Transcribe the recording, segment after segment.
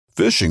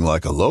Fishing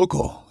like a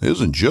local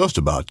isn't just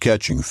about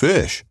catching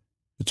fish.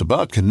 It's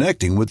about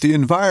connecting with the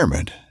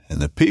environment and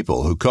the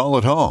people who call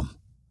it home.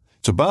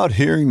 It's about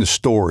hearing the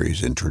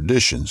stories and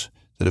traditions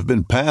that have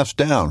been passed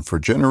down for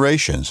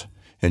generations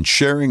and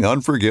sharing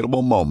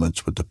unforgettable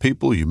moments with the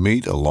people you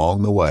meet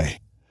along the way.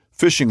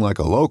 Fishing like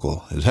a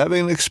local is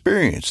having an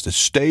experience that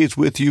stays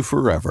with you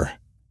forever.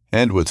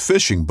 And with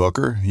Fishing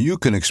Booker, you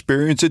can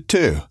experience it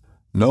too,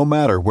 no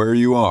matter where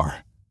you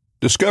are.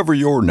 Discover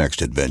your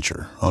next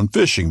adventure on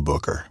Fishing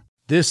Booker.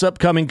 This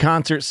upcoming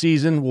concert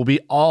season will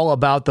be all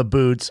about the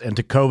boots, and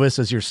Tecovas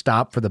is your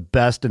stop for the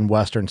best in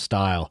Western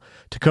style.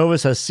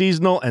 Tecovas has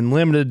seasonal and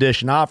limited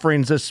edition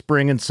offerings this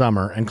spring and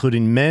summer,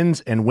 including men's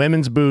and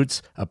women's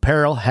boots,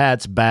 apparel,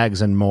 hats,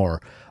 bags, and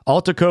more.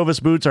 All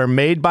Tecovas boots are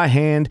made by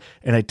hand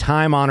in a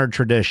time-honored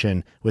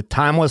tradition with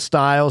timeless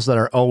styles that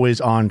are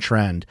always on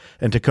trend.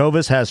 And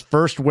Tecovas has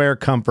first wear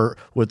comfort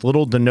with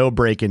little to no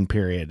break-in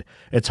period.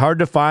 It's hard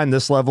to find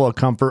this level of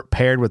comfort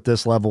paired with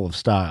this level of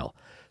style.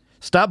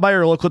 Stop by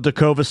your local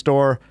Tecovas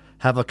store,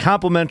 have a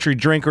complimentary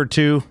drink or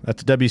two,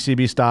 that's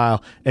WCB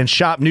style, and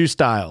shop new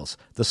styles.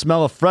 The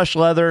smell of fresh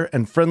leather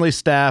and friendly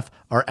staff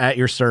are at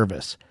your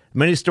service.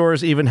 Many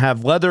stores even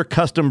have leather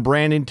custom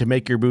branding to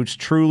make your boots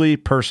truly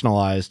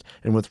personalized.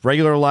 And with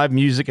regular live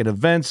music and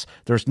events,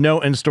 there's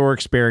no in-store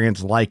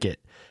experience like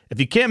it.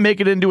 If you can't make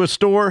it into a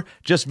store,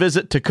 just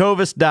visit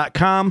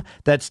tecovas.com.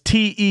 That's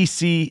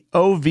TECOVAS.com.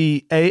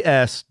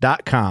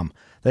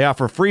 They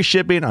offer free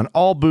shipping on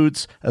all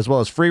boots, as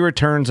well as free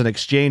returns and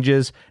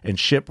exchanges, and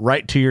ship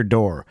right to your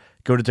door.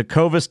 Go to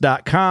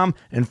tecovas.com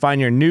and find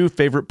your new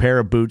favorite pair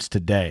of boots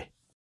today.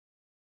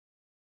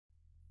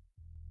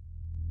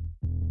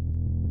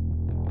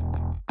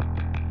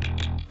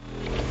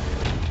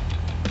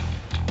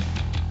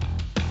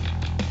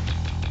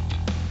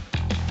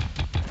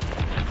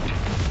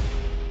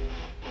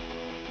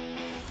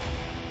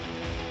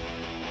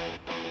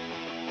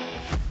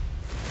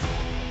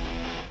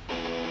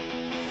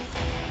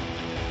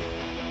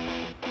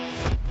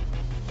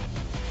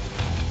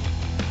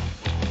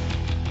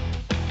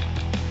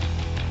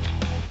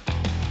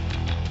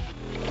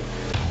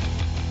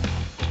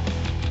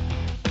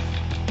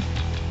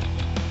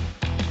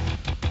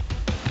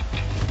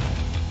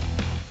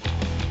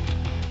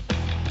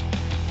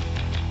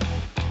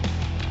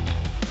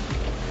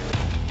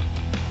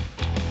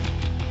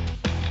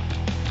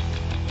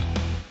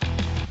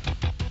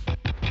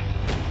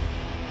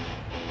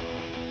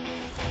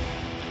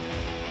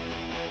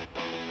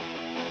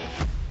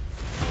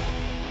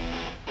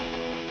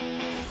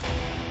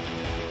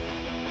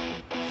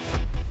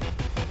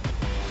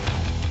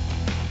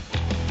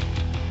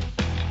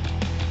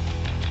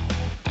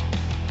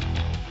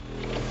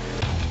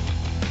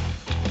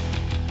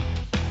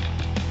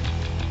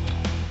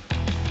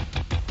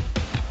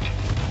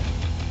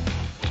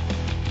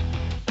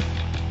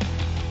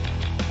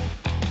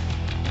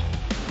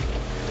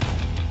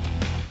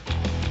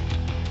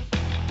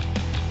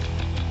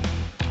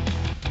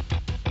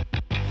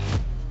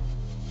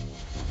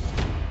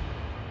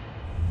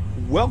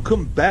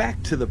 Welcome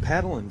back to the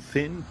Paddle and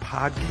Fin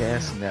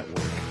Podcast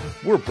Network.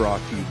 We're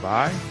brought to you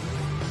by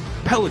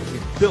Pelican,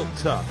 built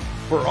tough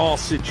for all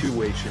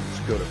situations.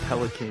 Go to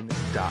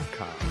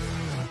pelican.com.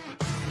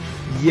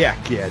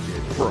 Yak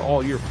Gadget, for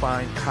all your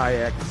fine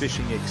kayak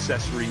fishing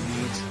accessory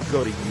needs.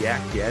 Go to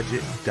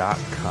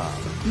yakgadget.com.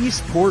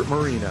 Eastport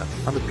Marina,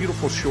 on the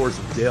beautiful shores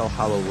of Dale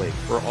Hollow Lake.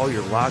 For all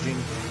your lodging,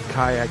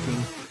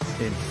 kayaking,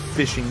 and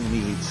fishing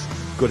needs.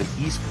 Go to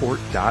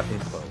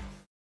eastport.info.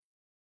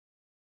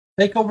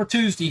 Takeover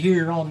Tuesday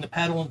here on the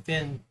Paddle and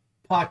Fin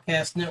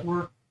Podcast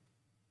Network.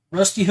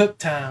 Rusty Hook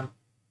time.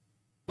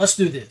 Let's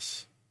do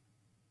this.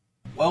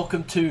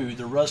 Welcome to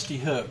the Rusty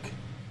Hook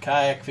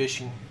Kayak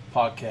Fishing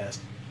Podcast,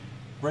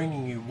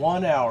 bringing you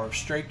 1 hour of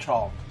straight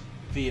talk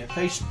via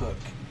Facebook,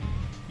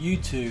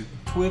 YouTube,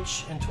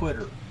 Twitch, and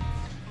Twitter.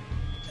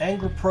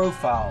 Angler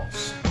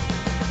profiles,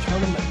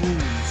 tournament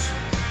news,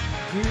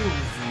 gear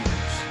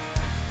reviews,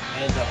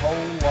 and a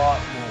whole lot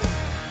more.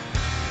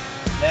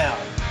 Now,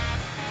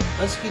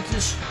 let's get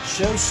this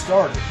show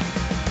started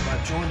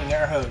by joining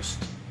our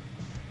host,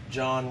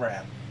 John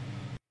Rapp.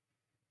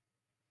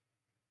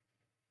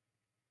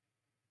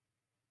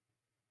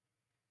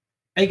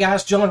 Hey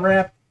guys, John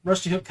Rapp,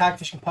 Rusty Hook Kayak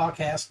Fishing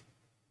Podcast,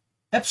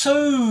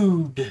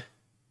 episode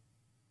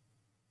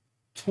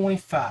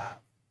 25.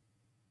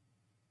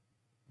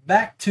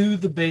 Back to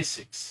the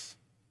basics.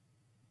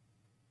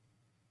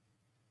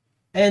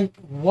 And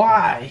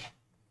why?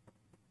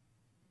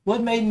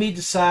 What made me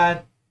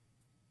decide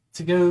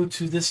to go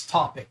to this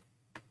topic?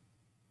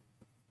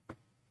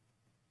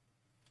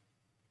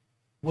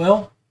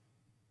 Well,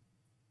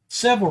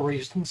 several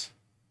reasons.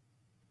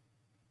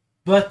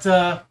 But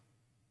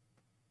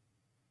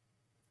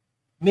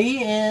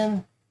me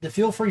and the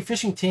Feel Free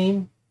Fishing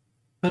team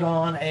put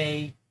on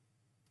a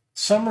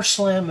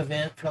SummerSlam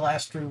event for the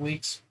last 3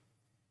 weeks.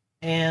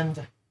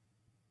 And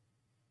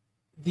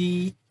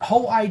the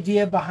whole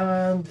idea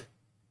behind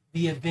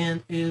the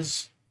event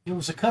is it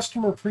was a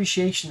customer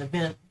appreciation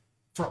event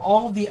for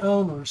all of the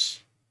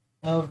owners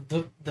of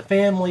the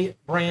family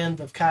brand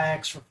of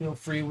kayaks for Feel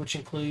Free, which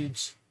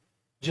includes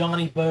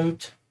Johnny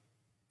Boat,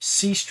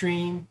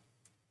 Seastream,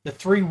 the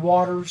Three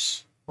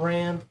Waters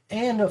brand,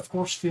 and of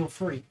course Feel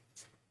Free.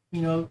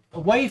 You know, a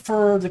way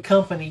for the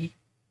company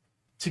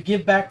to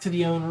give back to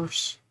the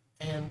owners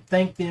and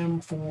thank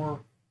them for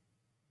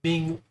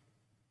being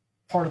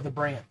part of the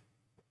brand,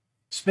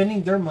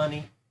 spending their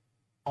money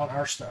on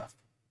our stuff.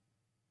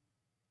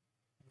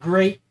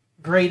 Great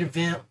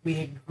event. We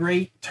had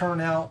great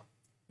turnout.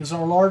 It was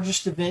our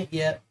largest event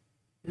yet.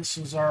 This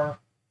was our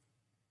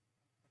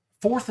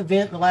fourth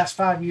event in the last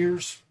 5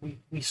 years.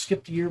 We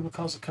skipped a year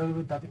because of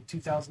COVID, I think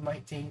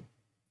 2019.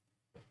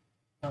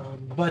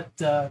 But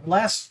the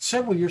last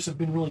several years have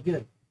been really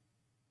good.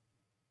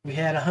 We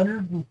had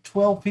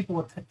 112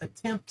 people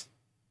attempt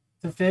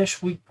to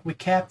fish. We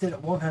capped it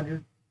at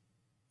 100.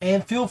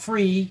 And Feel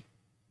Free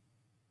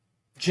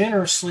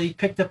generously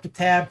picked up the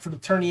tab for the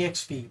Tourney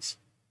X fees.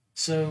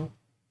 So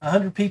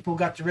 100 people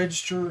got to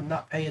register and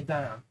not pay a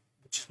dime,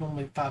 which is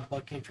normally a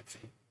 $5 entry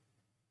fee.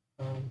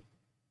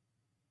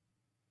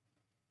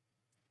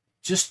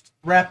 Just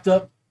wrapped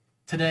up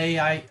today.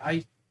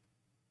 I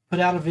put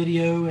out a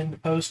video and the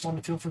post on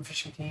the Feel Free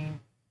Fishing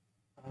team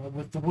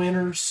with the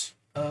winners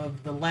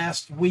of the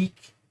last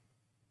week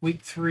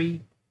 3.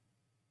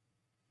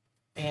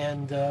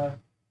 And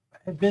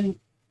I've been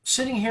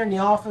sitting here in the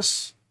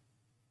office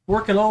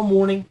working all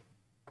morning,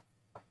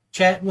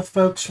 chatting with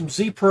folks from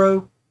Z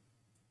Pro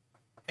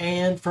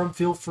and from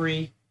Feel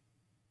Free.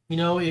 You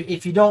know,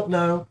 if you don't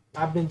know,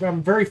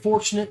 I'm very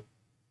fortunate.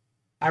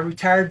 I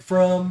retired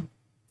from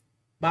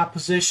my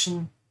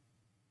position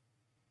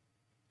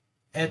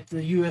at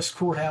the U.S.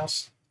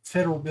 Courthouse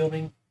Federal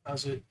Building. I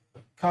was a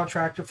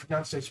contractor for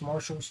United States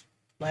Marshals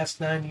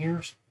last 9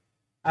 years.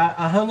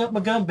 I hung up my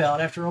gun belt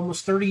after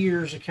almost 30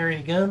 years of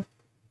carrying a gun,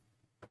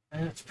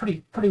 and it's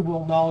pretty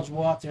well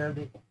knowledgeable out there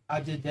that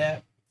I did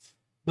that.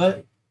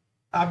 But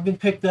I've been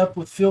picked up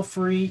with Feel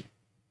Free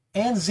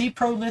and Z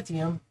Pro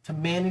Lithium to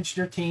manage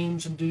their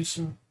teams and do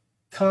some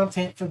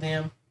content for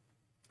them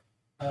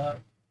to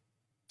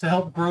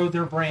help grow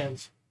their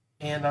brands.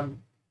 And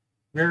I'm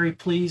very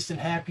pleased and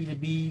happy to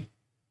be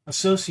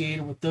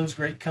associated with those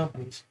great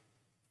companies.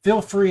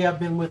 Feel Free, I've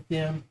been with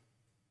them,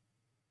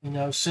 you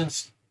know,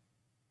 since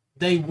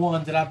day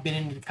one that I've been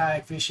into the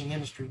kayak fishing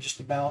industry, just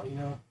about, you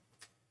know.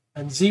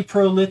 And Z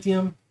Pro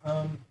Lithium,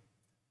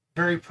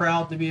 very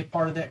proud to be a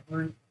part of that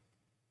group.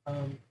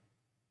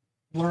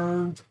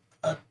 Learned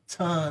a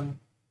ton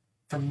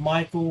from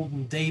Michael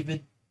and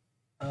David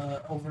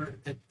over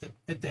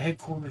at the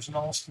headquarters in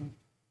Austin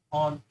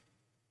on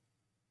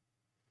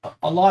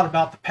a lot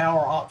about the power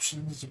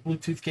options, the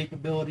Bluetooth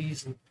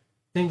capabilities, and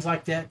things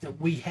like that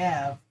we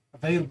have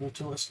available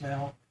to us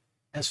now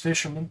as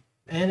fishermen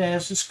and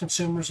as just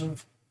consumers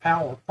of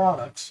power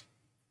products.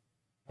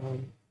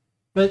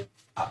 But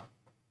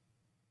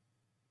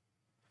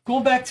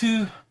going back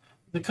to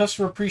the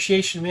customer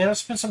appreciation, man, I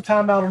spent some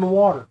time out on the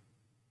water.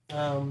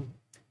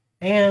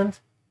 And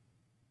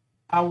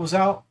I was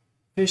out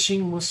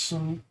fishing with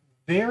some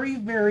very,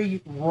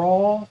 very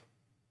raw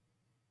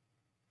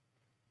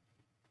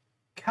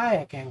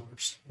kayak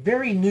anglers,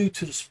 very new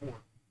to the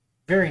sport,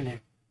 very new.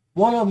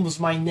 One of them was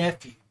my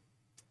nephew.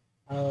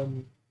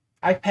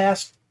 I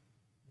passed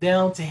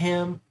down to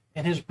him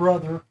and his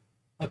brother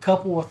a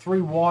couple of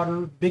 3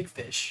 water big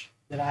fish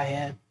that I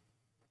had,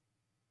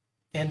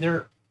 and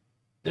they're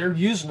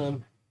using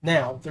them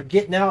now. They're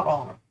getting out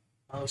on them,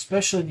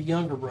 especially the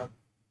younger brother,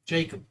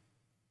 Jacob.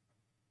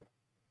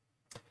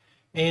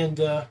 And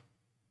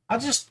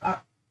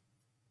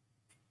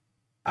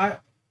I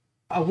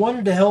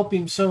wanted to help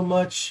him so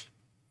much.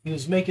 He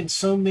was making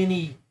so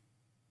many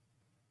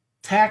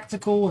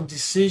tactical and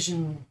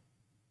decision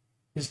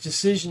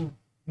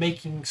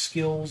making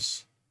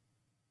skills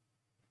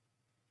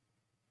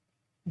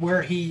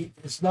where he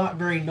is not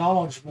very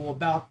knowledgeable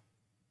about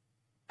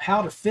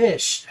how to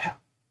fish,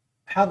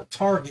 how to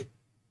target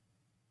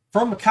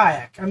from a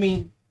kayak. I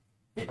mean,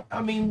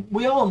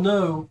 we all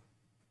know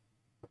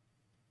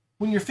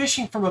when you're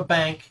fishing from a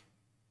bank,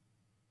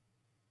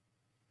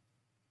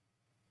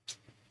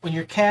 when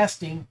you're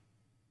casting,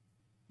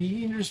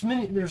 there's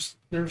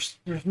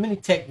many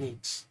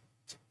techniques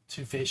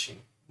to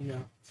fishing, you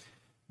know.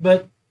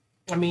 But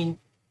I mean,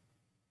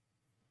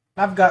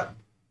 I've got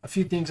a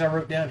few things I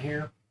wrote down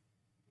here: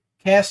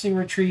 casting,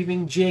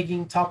 retrieving,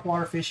 jigging,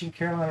 topwater fishing,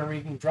 Carolina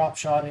reefing, drop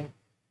shotting,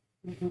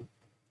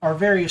 are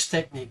various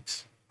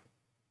techniques.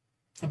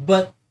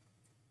 But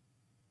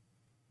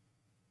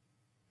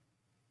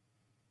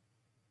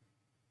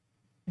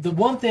the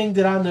one thing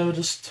that I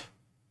noticed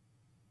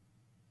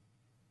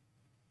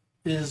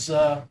is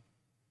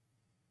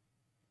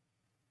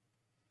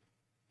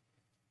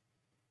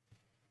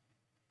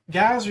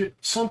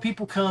some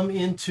people come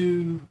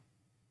into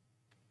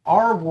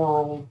our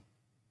world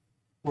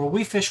where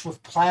we fish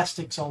with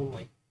plastics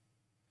only,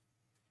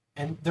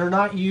 and they're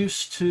not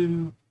used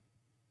to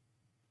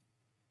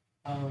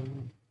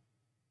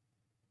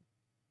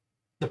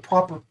the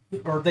proper,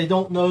 or they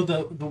don't know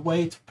the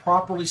way to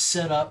properly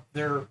set up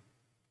their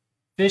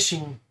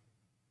fishing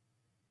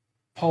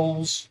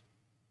poles,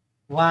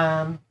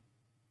 line,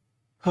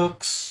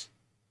 hooks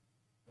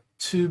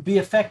to be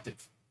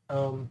effective.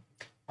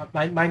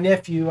 My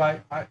nephew,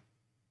 I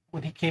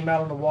when he came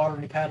out on the water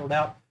and he paddled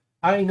out,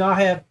 I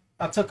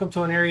took him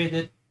to an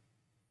area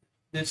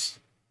that's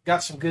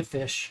got some good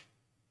fish,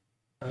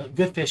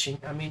 good fishing.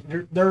 I mean,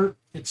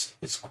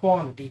 it's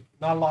quantity,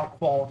 not a lot of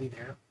quality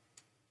there,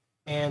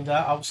 and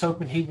I was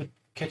hoping he would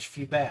catch a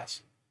few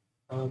bass.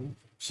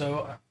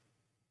 So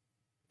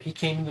he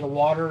came into the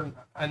water, and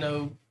I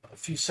know a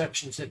few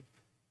sections that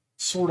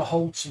sort of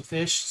hold some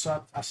fish,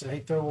 so I said, hey,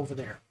 throw over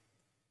there.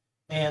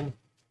 And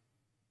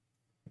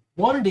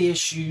one of the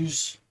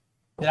issues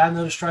that I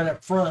noticed right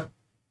up front,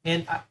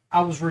 and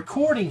I was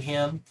recording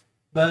him,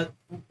 but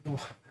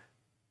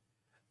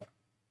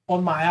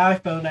on my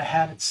iPhone I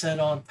had it set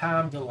on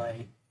time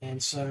delay,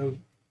 and so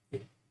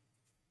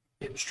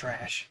it was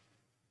trash.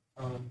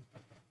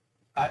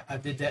 I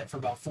did that for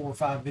about 4 or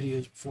 5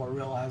 videos before I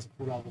realized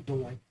what I was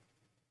doing,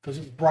 because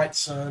it was bright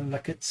sun and I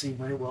couldn't see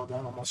very well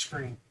down on my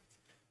screen.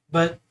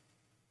 But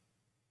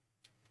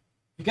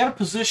you got to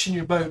position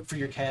your boat for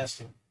your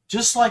casting,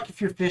 just like if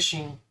you're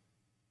fishing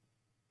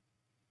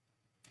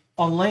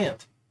on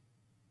land.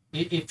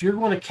 If you're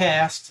going to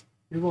cast,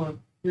 you're going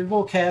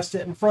to cast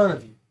it in front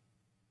of you,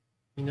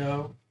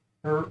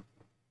 or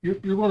you're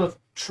going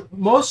to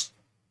most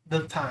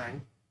of the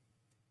time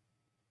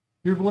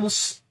you're going to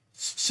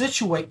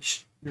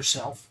situate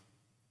yourself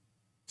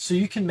so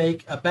you can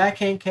make a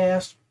backhand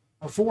cast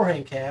or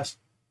forehand cast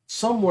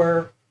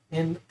somewhere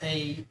in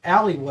a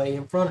alleyway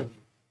in front of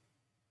you,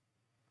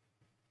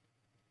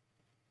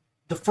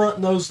 the front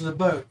nose of the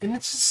boat. And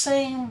it's the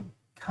same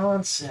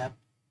concept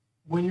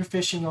when you're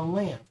fishing on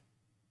land.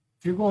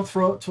 If you're going to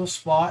throw it to a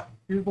spot,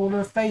 you're going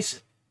to face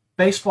it.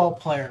 Baseball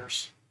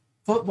players,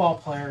 football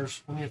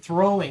players, when you're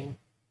throwing,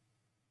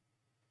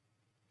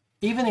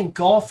 even in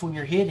golf when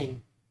you're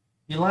hitting,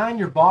 you line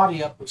your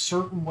body up a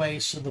certain way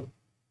so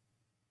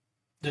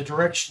the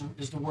direction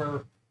is to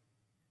where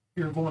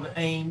you're going to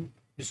aim,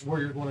 is where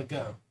you're going to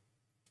go.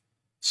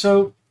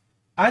 So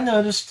I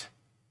noticed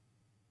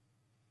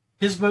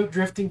his boat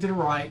drifting to the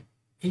right.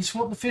 He's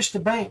wanting to fish the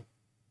bank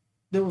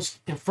that was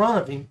in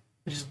front of him,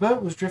 but his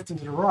boat was drifting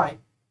to the right.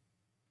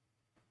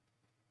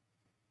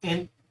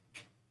 And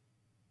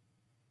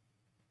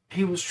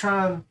he was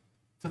trying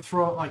to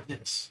throw it like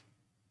this.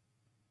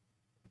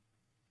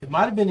 It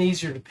might have been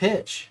easier to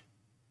pitch,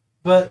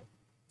 but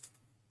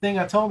the thing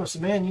I told him, I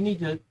said, man, you need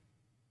to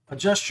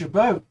adjust your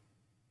boat.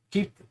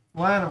 Keep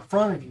the line in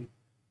front of you.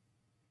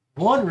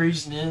 One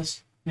reason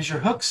is your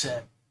hook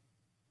set.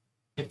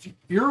 If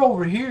you're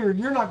over here,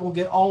 you're not going to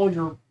get all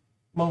your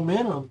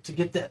momentum to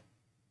get that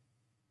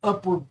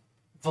upward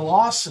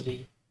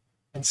velocity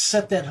and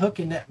set that hook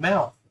in that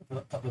mouth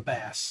of a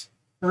bass,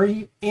 or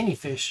any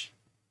fish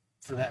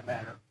for that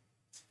matter.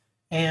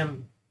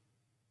 And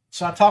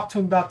so I talked to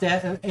him about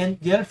that. And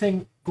the other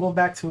thing, going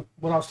back to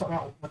what I was talking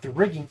about with the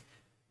rigging,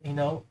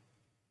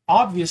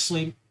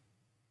 obviously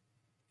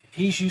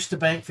he's used to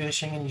bank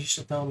fishing and he's used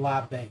to throwing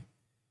live bait.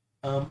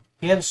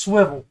 He had a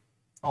swivel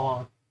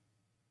on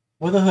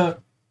with a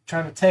hook,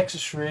 trying to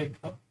Texas rig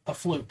a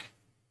fluke.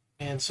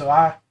 And so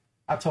I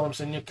told him,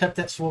 so cut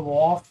that swivel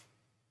off,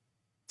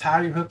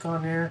 tie your hook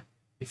on there.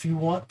 If you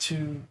want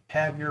to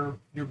have your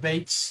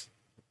baits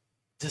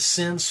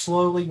descend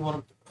slowly, you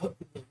want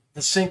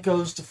the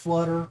Senkos to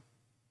flutter,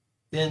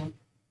 then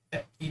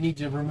you need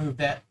to remove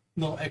that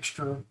little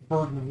extra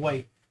burden of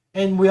weight.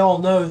 And we all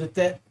know that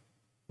the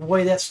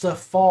way that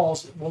stuff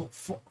falls, it won't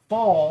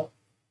fall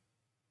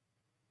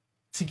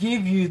to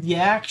give you the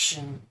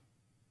action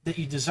that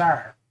you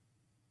desire.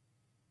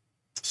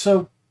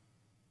 So,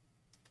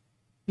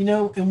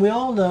 and we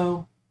all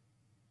know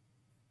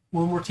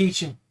when we're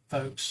teaching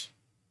folks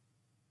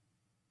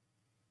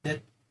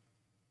that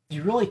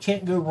you really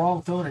can't go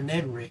wrong throwing a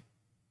Ned rig.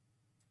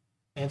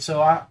 And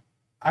so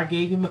I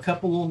gave him a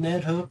couple little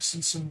Ned hooks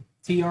and some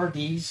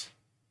TRDs,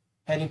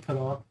 had him put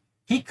on.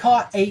 He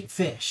caught 8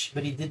 fish,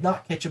 but he did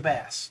not catch a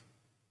bass.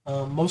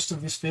 Most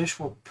of his fish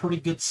were pretty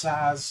good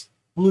size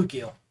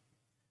bluegill.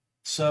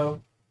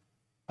 So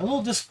I'm a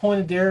little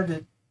disappointed there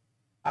that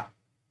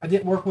I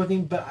didn't work with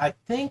him, but I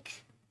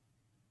think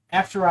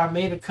after I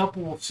made a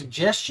couple of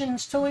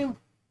suggestions to him,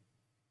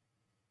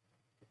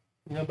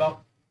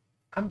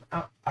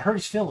 I hurt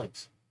his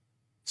feelings.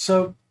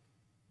 So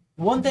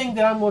one thing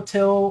that I'm going to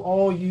tell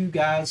all you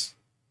guys,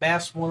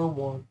 Bass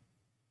 101,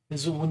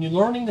 is that when you're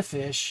learning to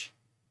fish,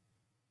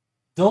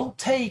 don't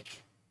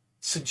take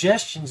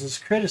suggestions as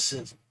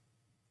criticism.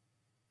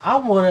 I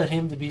wanted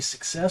him to be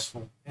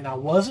successful, and I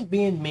wasn't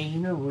being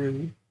mean or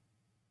rude.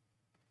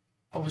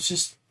 I was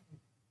just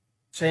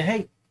saying,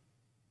 hey,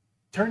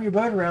 turn your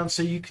boat around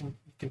so you can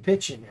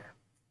pitch in there.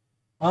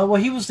 Well,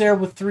 he was there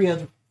with 3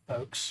 other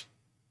folks,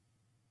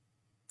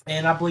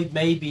 and I believe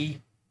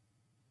maybe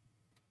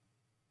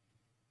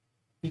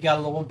he got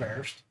a little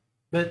embarrassed,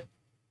 but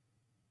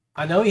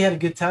I know he had a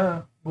good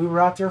time. We were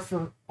out there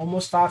for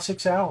almost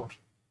 5-6 hours.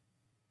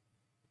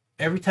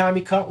 Every time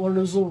he caught one of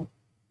those little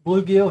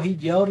bluegill,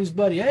 he'd yell at his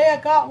buddy, hey,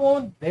 I got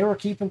one. They were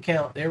keeping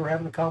count. They were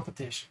having a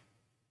competition.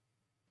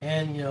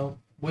 And,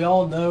 we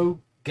all know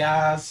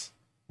guys,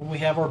 when we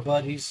have our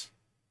buddies,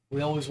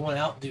 we always want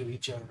to outdo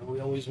each other. We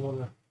always want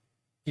to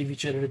give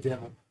each other the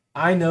devil.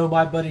 I know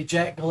my buddy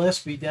Jack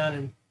Gillespie down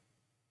in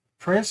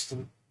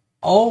Princeton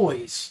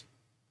always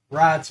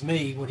rides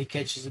me when he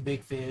catches a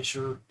big fish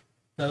or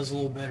does a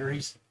little better.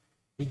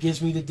 He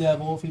gives me the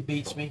devil if he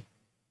beats me,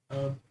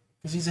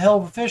 because he's a hell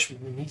of a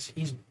fisherman. And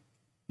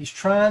he's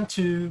trying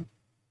to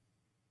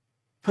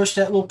push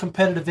that little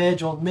competitive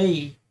edge on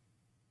me,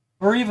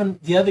 or even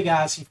the other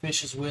guys he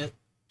fishes with,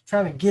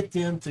 trying to get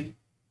them to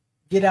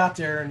get out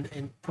there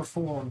and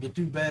perform, to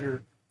do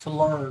better, to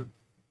learn.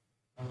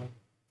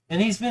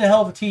 And he's been a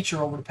hell of a teacher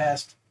over the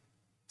past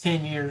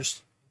 10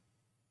 years.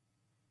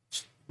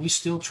 We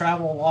still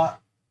travel a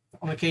lot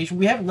on occasion.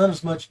 We haven't done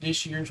as much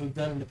this year as we've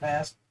done in the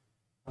past,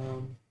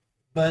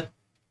 but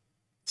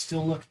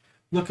still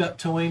look up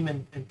to him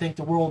and think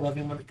the world of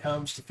him when it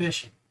comes to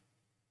fishing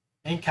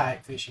and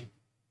kayak fishing,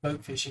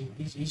 boat fishing.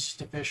 He's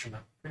just a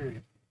fisherman,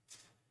 period.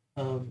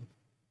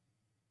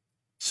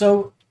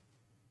 So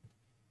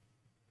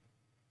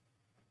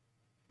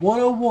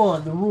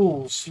 101, the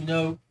rules.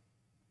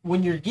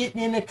 When you're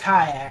getting in a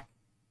kayak,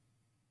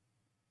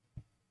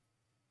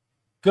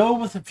 go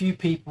with a few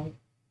people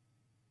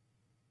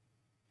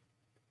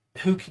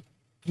who can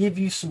give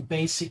you some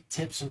basic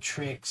tips and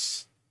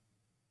tricks.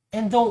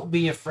 And don't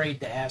be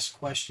afraid to ask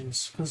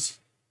questions, because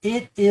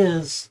it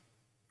is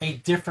a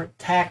different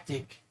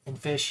tactic in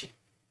fishing.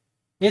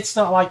 It's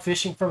not like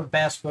fishing from a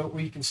bass boat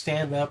where you can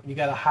stand up and you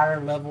got a higher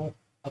level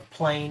of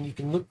plane. You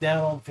can look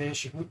down on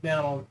fish, you can look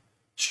down on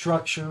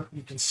structure,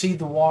 you can see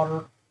the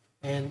water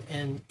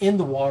and in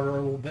the water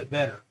a little bit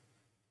better.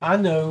 I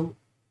know,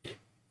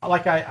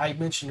 like I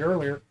mentioned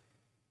earlier,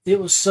 it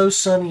was so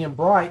sunny and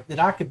bright that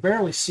I could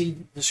barely see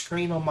the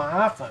screen on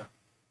my iPhone,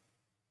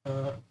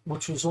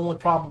 which was only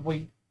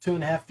probably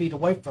 2.5 feet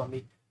away from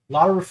me. A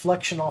lot of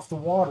reflection off the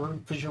water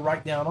because you're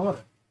right down on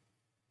it.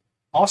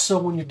 Also,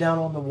 when you're down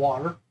on the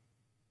water,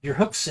 your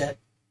hook set,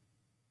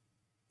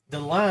 the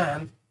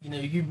line,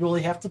 you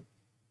really have to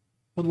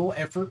put a little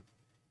effort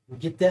and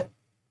get that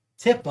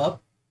tip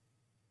up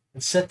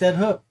and set that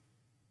hook.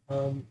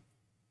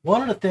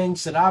 One of the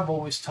things that I've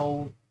always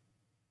told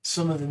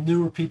some of the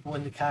newer people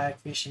into kayak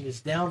fishing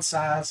is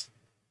downsize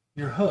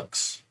your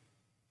hooks.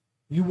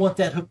 You want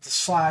that hook to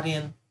slide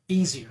in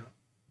easier,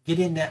 get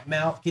in that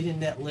mouth, get in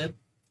that lip.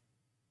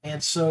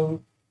 And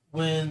so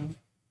when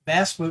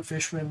bass boat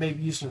fishermen may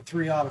be using a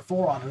 3-aught or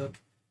 4-aught hook,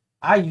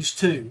 I use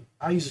 2.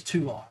 I use a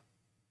 2-aught.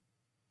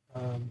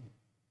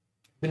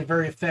 Been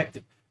very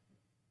effective.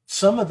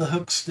 Some of the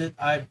hooks that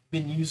I've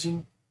been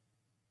using,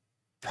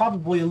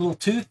 probably a little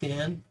too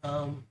thin,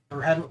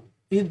 or had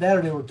either that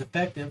or they were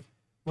defective,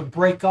 would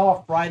break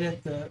off right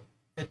at the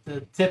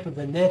tip of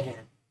the net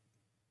head.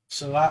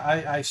 So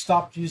I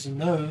stopped using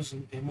those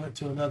and went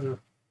to another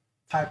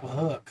type of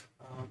hook.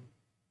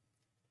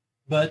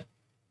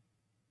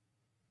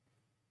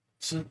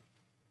 So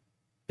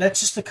that's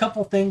just a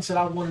couple things that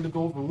I wanted to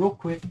go over real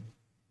quick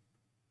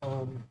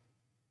on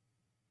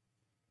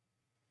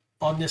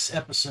this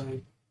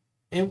episode.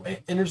 And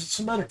there's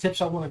some other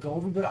tips I want to go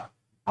over, but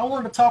I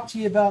wanted to talk to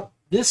you about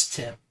this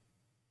tip.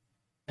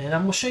 And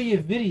I'm going to show you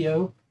a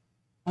video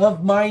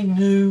of my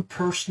new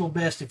personal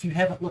best. If you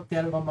haven't looked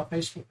at it on my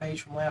Facebook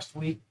page from last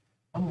week,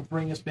 I'm going to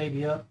bring this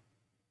baby up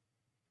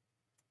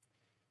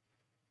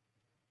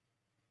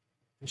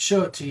and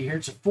show it to you here.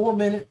 It's a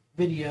 4-minute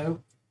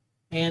video.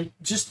 And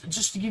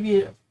just to give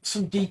you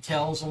some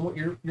details on what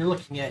you're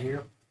looking at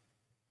here,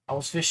 I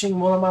was fishing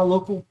one of my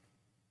local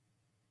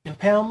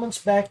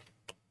impoundments back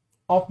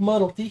off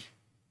Muddlety.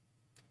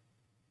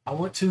 I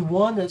went to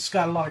one that's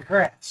got a lot of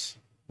grass.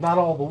 Not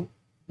all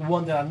the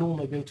one that I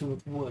normally go to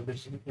with wood.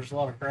 There's a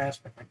lot of grass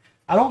back there.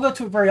 I don't go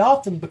to it very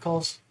often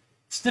because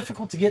it's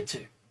difficult to get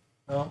to.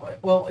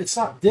 Well, it's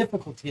not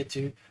difficult to get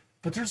to,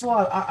 but there's a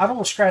lot. I don't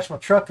want to scratch my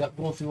truck up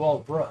going through all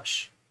the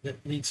brush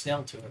that leads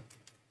down to it.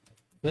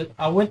 But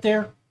I went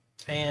there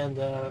and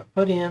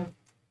put in.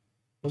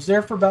 Was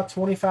there for about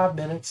 25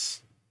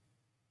 minutes.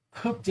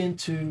 Hooked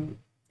into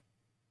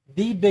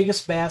the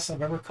biggest bass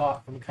I've ever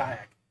caught from a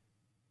kayak.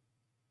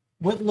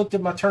 Went and looked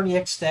at my Tourney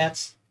X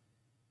stats.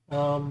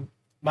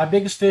 My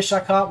biggest fish I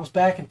caught was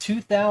back in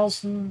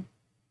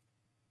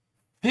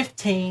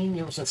 2015.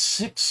 It was a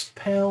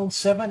 6-pound,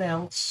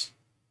 7-ounce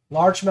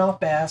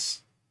largemouth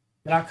bass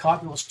that I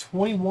caught. It was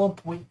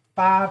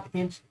 21.5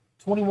 inch,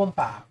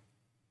 21.5,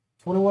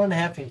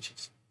 21.5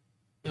 inches.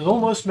 It was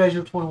almost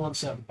measured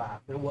 21.75,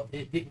 but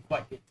it didn't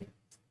quite get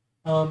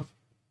there.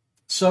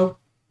 So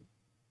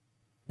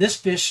this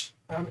fish,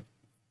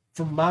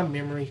 from my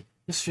memory,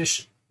 this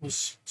fish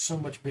was so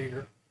much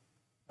bigger.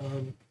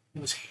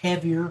 It was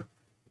heavier.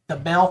 The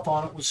mouth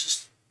on it was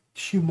just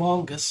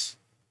humongous.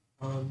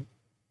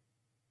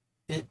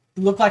 It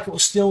looked like it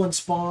was still in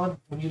spawn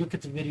when you look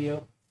at the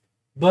video.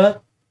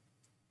 But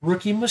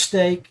rookie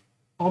mistake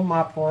on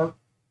my part.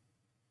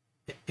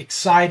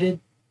 Excited.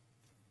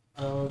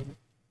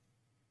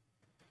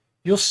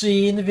 You'll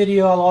see in the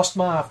video I lost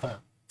my iPhone.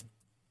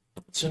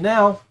 So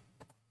now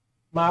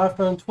my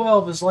iPhone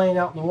 12 is laying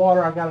out in the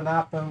water. I got an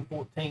iPhone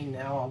 14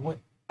 now. I went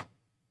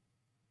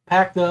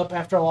packed up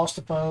after I lost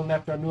the phone,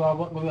 after I knew I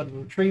wasn't going to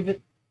retrieve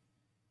it,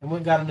 and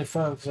went and got a new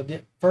phone because I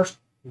did, first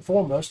and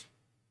foremost,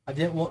 I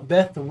didn't want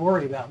Beth to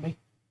worry about me,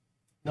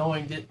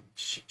 knowing that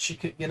she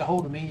couldn't get a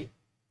hold of me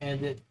and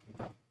that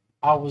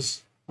I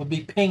would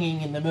be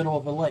pinging in the middle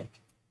of a lake.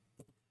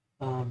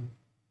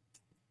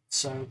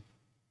 So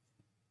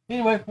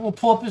anyway, we'll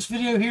pull up this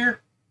video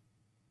here,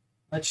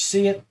 let you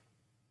see it.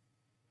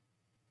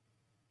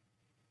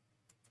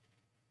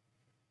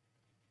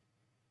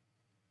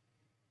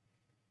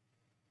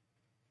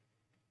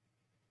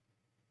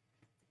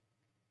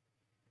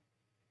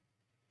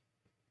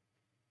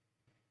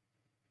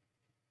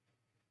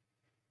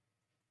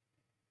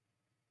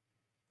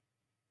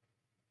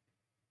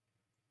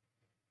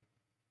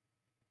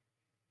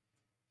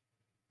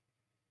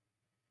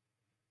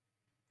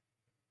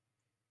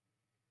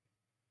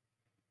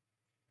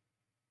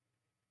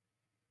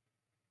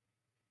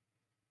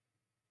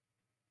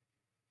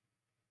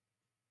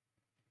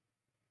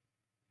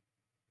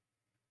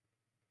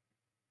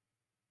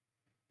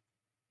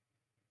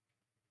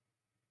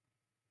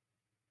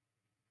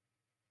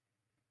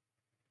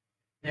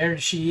 There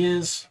she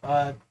is.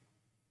 I'm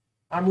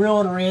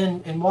reeling her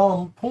in, and while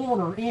I'm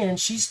pulling her in,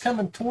 she's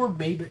coming toward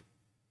me, but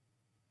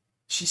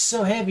she's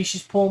so heavy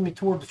she's pulling me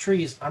toward the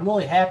trees. I'm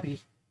really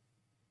happy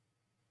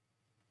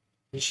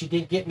that she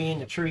didn't get me in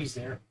the trees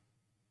there.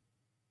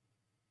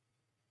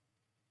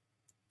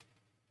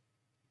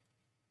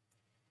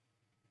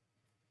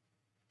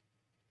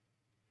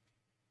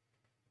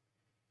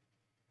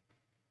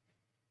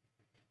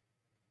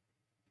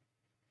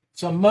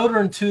 So I'm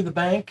motoring to the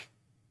bank.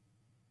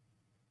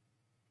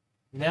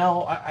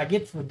 Now I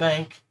get to the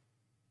bank,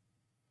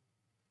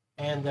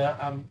 and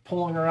I'm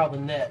pulling her out of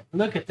the net.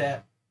 Look at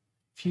that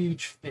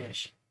huge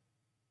fish.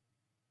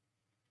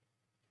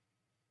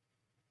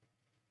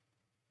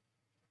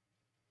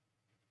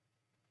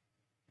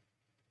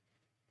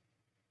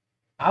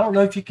 I don't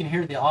know if you can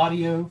hear the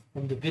audio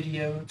from the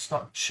video. It's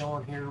not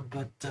showing here,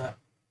 but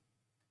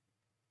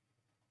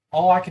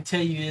all I can tell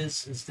you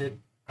is that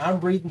I'm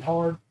breathing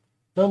hard,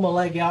 throw my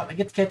leg out, I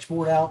get the catch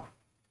board out.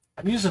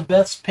 I'm using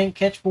Beth's pink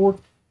catch board,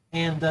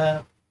 and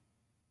the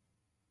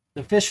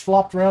fish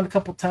flopped around a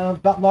couple times,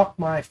 about knocked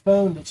my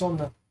phone that's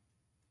on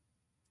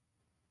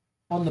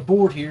the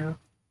board here.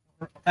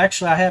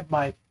 Actually, I have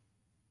my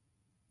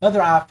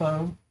other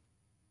iPhone.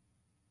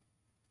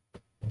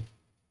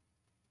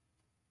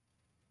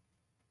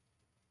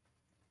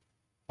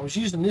 I was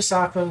using this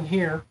iPhone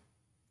here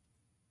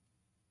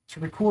to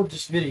record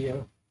this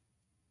video,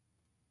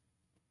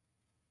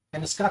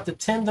 and it's got the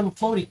tandem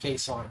floaty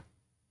case on it.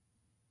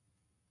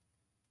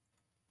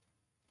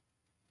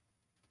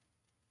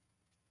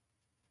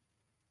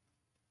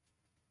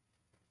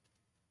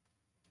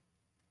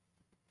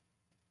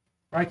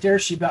 Right there,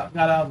 she about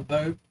got out of the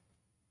boat.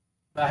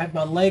 I had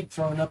my leg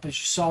thrown up as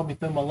you saw me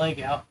throw my leg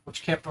out,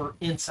 which kept her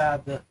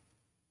inside the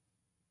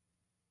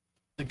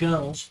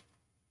gunnels.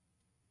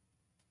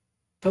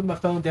 Put my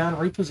phone down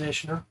and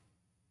reposition her.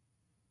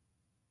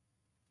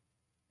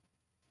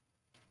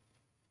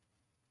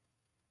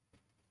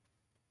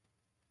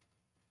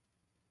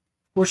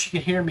 Of course, you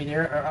can hear me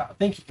there. Or I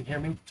think you can hear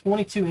me.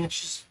 22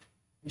 inches.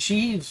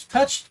 She's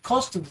touched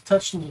close to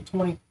touching the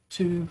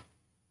 22.25.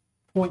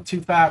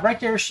 Right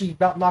there, she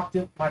about knocked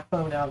my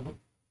phone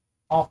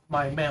off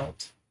my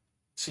mount.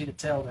 See the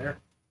tail there.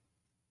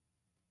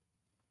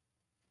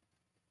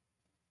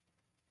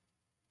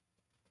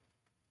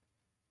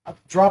 I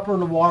drop her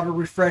in the water,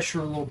 refresh her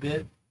a little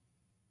bit.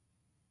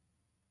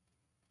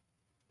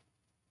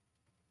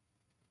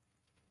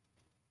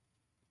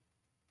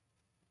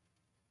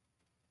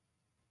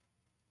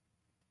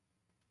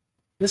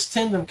 This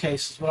tandem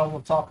case is what I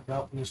want to talk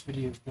about when this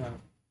video is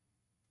done.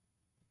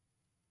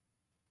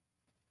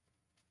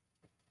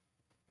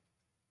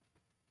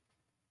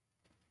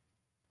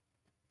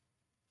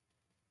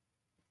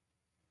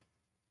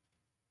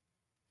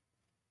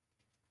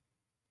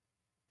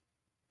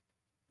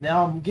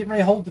 Now I'm getting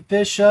ready to hold the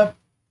fish up.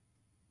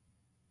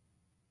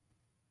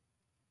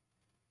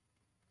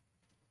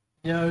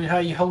 You know how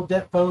you hold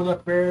that phone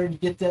up there and you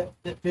get that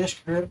fish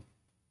grip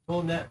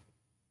on that.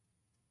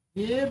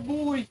 Yeah,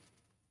 boy.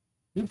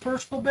 New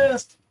personal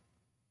best.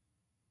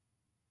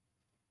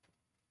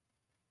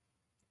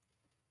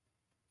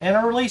 And a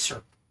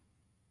releaser.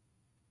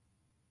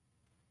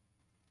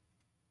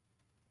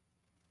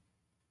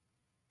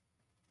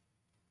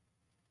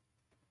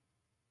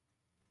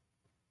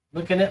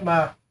 Looking at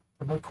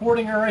I'm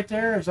recording her right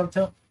there as I'm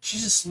telling.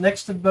 She's just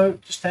next to the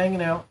boat, just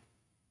hanging out.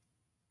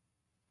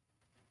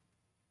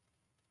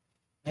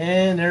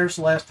 And there's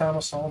the last time I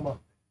saw him.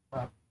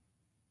 Wow.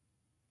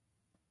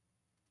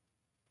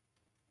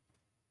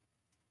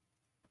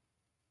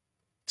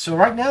 So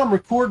right now I'm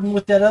recording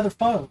with that other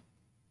phone.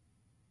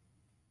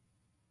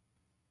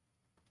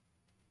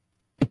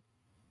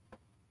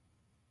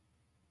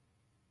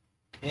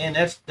 And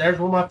there's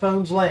where my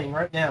phone's laying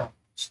right now,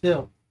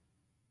 still.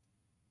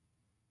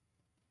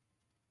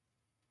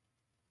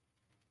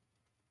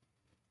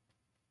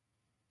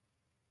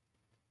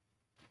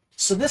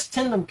 So this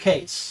tandem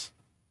case,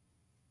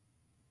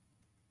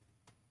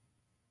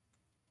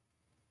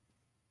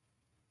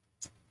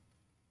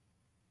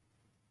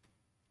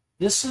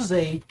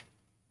 I've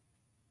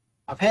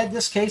had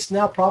this case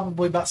now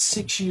probably about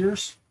 6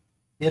 years.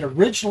 It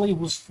originally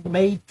was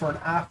made for an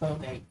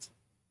iPhone 8.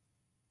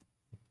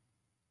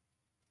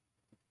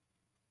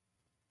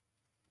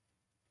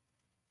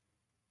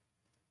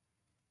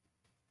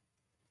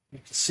 You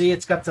can see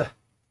it's got the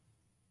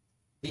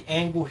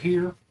angle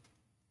here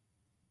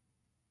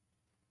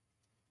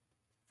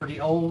for the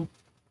old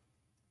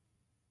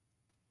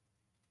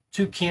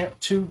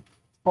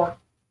two-part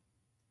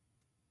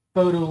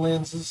photo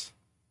lenses.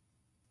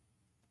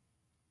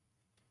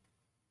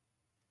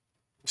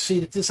 You see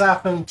that this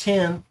iPhone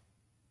 10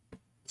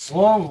 is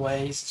long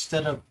ways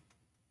instead of,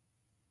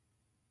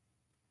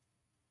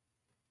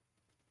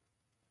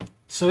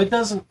 so it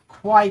doesn't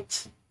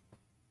quite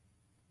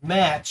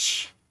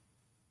match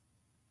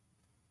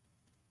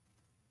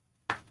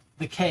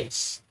the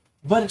case,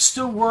 but it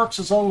still works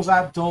as long as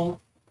I don't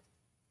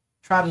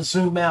try to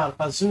zoom out. If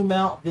I zoom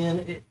out,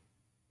 then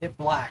it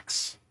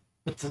blacks,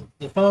 but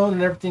the phone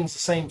and everything's the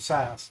same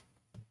size.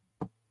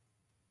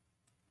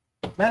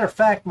 Matter of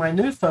fact, my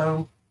new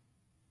phone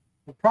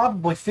will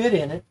probably fit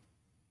in it,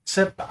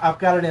 except I've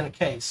got it in a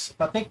case. If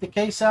I take the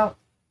case out,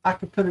 I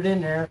could put it in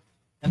there,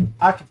 and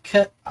I could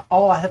cut,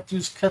 all I have to do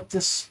is cut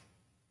this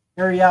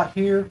area out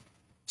here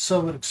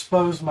so it would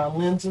expose my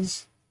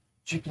lenses.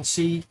 As you can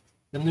see,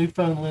 the new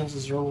phone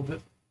lenses are a little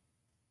bit,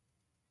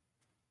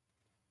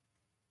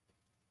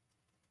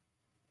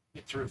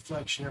 get the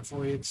reflection there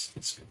for you.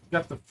 It's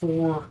got the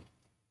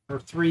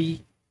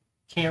 3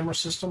 camera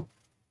system.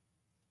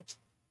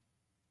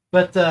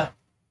 But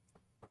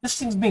this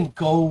thing's been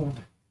gold.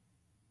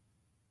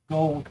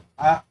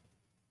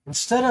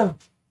 Instead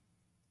of,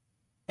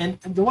 and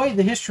the way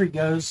the history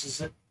goes is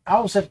that I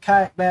was at a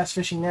kayak bass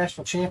fishing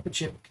national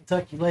championship at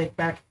Kentucky Lake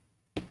back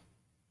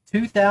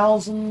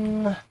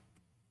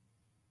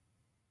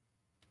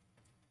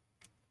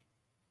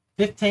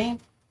 2015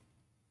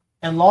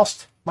 and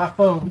lost my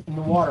phone in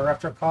the water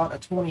after I caught a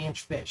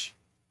 20-inch fish.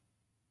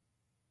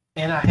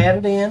 And I had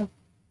it in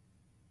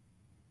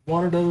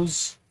one of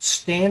those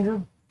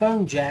standard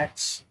phone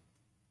jacks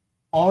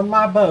on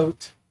my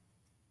boat,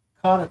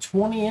 caught a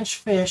 20-inch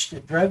fish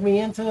that dragged me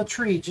into a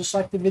tree, just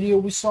like the video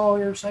we saw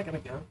here a second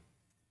ago.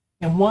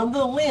 And one of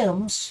the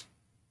limbs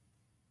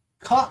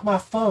caught my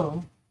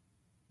phone,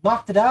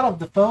 knocked it out of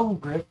the phone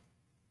grip.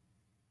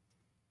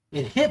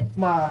 It hit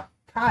my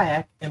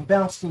kayak and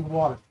bounced in the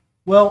water.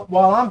 Well,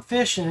 while I'm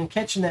fishing and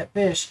catching that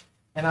fish,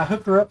 and I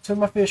hook her up to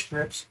my fish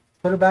grips,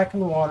 put her back in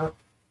the water,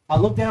 I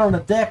looked down on the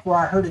deck where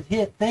I heard it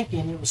hit,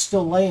 thinking it was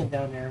still laying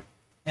down there,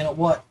 and it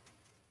wasn't.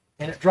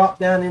 And it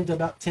dropped down into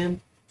about 10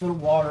 foot of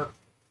water.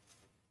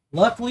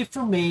 Luckily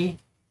for me,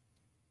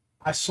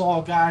 I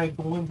saw a guy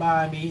going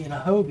by me in a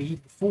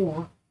Hobie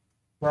before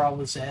where I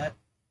was at,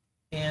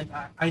 and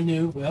I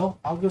knew, well,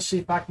 I'll go see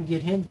if I can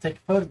get him to take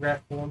a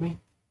photograph for me,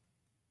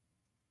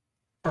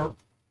 or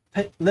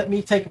let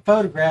me take a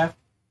photograph,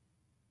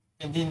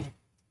 and then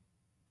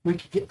I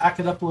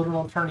could upload it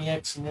on Attorney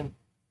X and then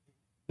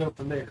go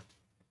from there.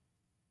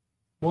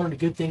 One of the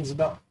good things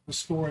about the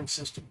scoring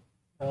system,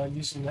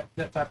 using that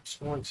type of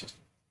scoring system.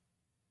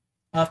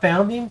 I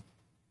found him.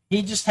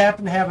 He just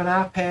happened to have an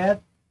iPad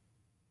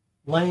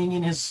laying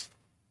in his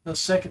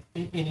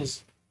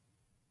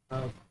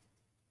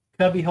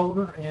cubby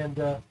holder,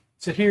 and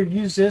said, "Here,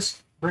 use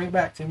this. Bring it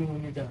back to me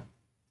when you're done."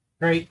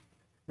 Great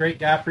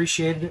guy.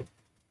 Appreciated it.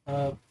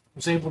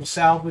 Was able to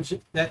salvage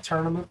that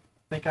tournament.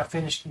 I think I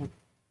finished in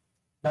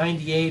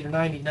 98 or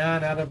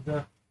 99 out of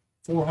the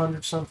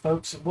 400 some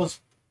folks. It was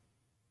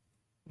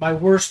my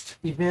worst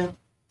event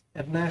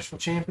at the national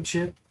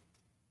championship,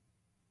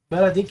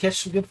 but I did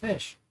catch some good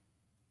fish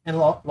and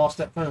lost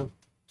that phone.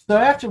 So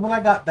when I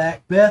got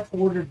back, Beth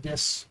ordered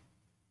this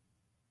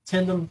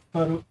tandem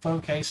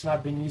phone case, and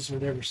I've been using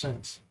it ever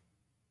since.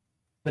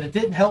 But it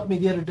didn't help me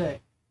the other day.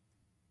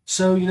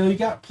 So, you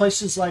got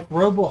places like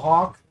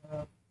RoboHawk.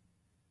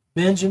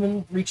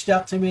 Benjamin reached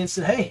out to me and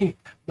said, "Hey,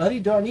 buddy,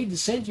 do I need to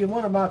send you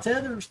one of my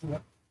tethers?"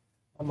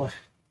 I'm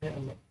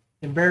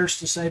embarrassed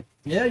to say,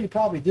 yeah, you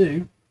probably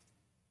do.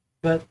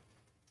 But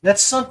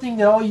that's something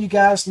that all you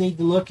guys need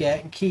to look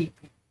at and keep.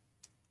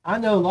 I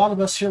know a lot of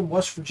us here in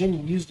West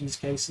Virginia use these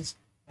cases,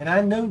 and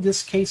I know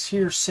this case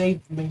here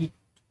saved me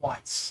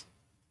twice.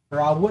 Or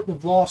I would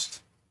have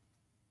lost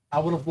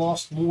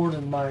more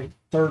than my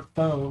third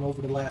phone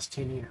over the last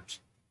 10 years.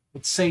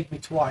 It saved me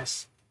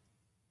twice.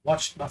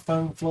 Watched my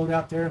phone float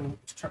out there and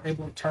was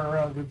able to turn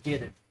around and go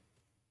get it.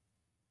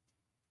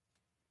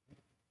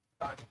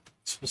 I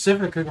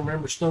specifically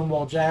remember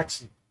Stonewall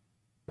Jackson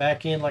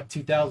back in like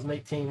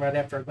 2018, right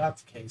after I got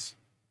the case.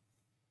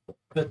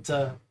 But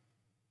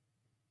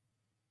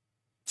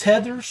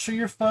tethers for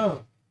your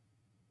phone,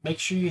 make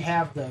sure you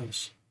have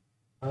those.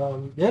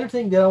 The other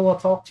thing that I want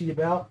to talk to you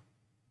about,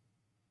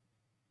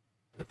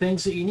 the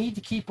things that you need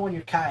to keep on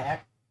your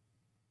kayak,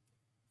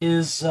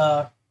 is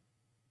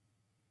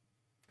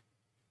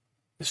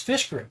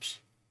fish grips.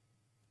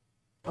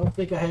 I don't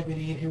think I have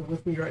any in here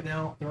with me right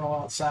now. They're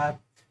all outside.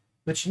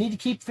 But you need to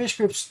keep fish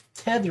grips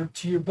tethered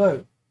to your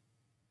boat.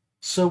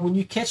 So when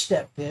you catch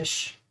that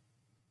fish,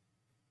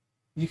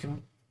 you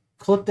can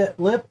clip that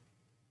lip,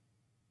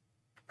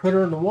 put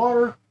her in the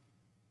water,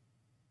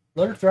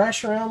 let her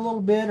thrash around a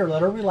little bit or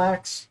let her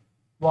relax.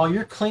 While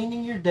you're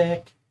cleaning your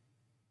deck,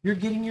 you're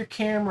getting your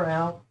camera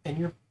out and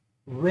you're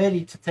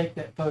ready to take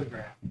that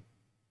photograph.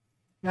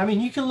 I mean,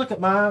 you can look at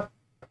my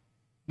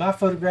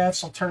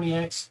photographs on Tourney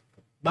X.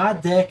 My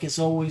deck is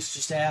always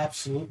just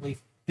absolutely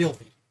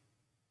filthy.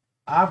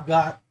 I've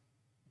got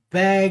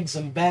bags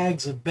and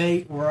bags of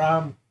bait where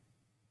I'm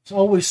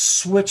always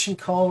switching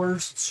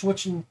colors,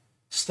 switching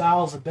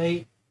styles of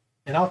bait,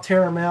 and I'll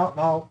tear them out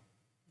and I'll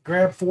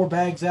grab 4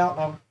 bags out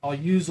and I'll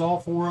use all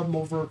 4 of them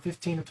over a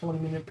 15 or 20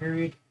 minute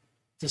period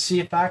to see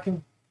if I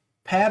can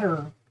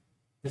pattern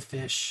the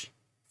fish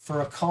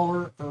for a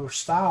color or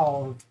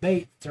style of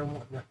bait they're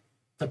wanting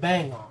to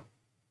bang on.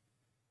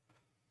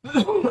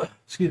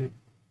 Excuse me.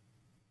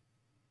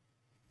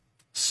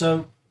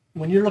 So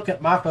when you look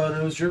at my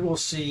photos, you're going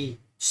to see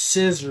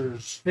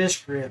scissors,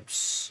 fish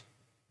grips,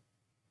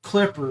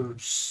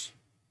 clippers,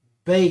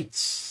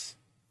 baits,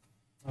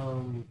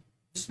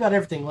 just about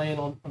everything laying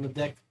on the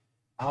deck.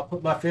 I'll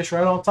put my fish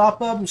right on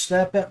top of them,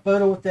 snap that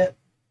photo with that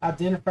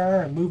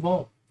identifier, and move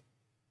on.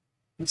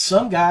 But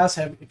some guys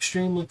have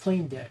extremely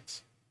clean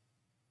decks,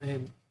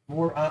 and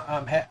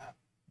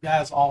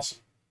guys, awesome.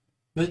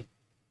 But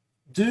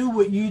do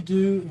what you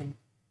do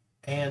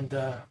and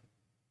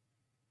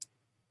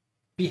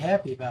be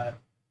happy about it.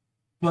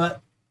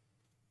 But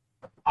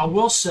I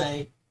will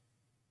say,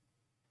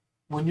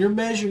 when you're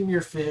measuring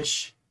your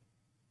fish,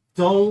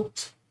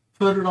 don't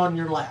put it on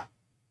your lap.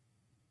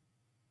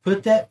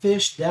 Put that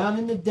fish down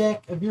in the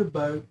deck of your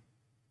boat.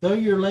 Throw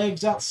your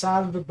legs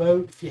outside of the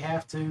boat if you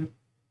have to.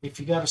 If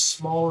you got a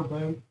smaller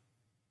boat.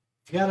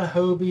 If you got a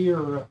Hobie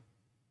or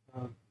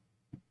a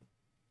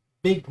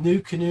big new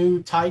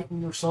canoe,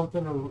 Titan or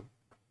something, or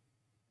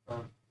a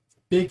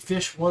Big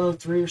Fish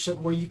 103 or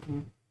something where you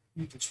can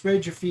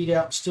spread your feet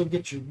out and still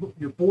get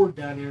your board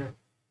down here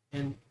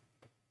and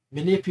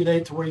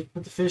manipulate to where you can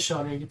put the fish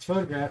on there and get the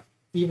photograph,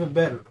 even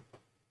better.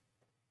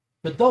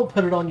 But don't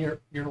put it on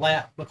your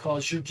lap,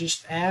 because you're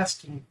just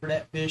asking for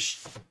that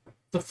fish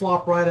to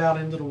flop right out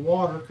into the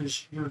water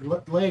because your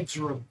legs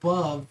are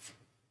above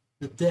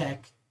the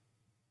deck,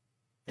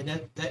 and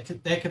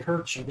that could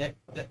hurt you.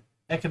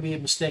 That could be a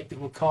mistake that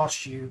will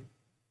cost you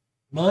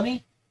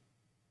money,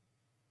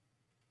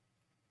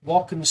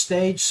 walking the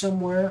stage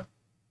somewhere,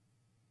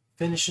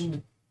 finishing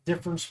the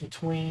difference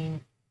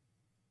between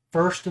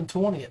first and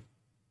 20th.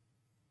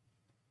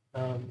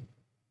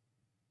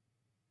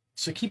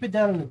 So keep it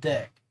down on the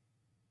deck.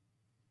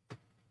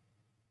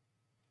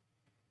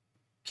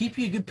 Keep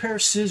you a good pair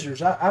of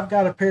scissors. I've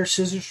got a pair of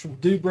scissors from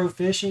Dubro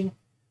Fishing.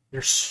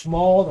 They're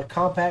small, they're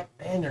compact,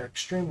 and they're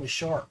extremely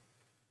sharp.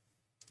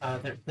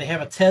 They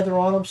have a tether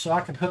on them, so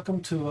I can hook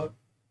them to a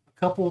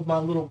couple of my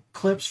little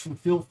clips from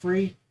Feel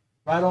Free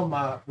right on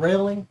my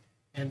railing,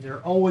 and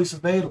they're always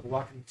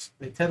available.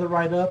 They tether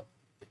right up,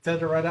 they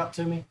tether right out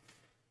to me.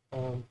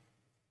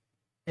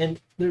 And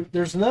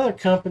there's another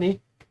company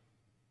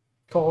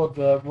called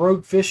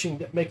Rogue Fishing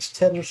that makes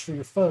tethers for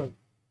your phone.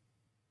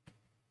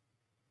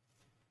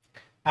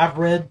 I've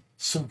read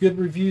some good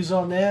reviews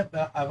on that.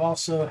 I've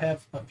also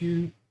have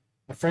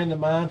a friend of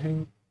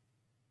mine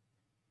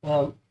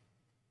who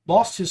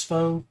lost his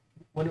phone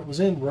when it was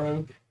in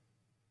Rogue.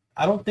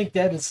 I don't think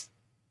that is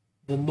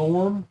the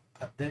norm.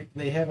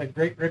 They have a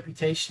great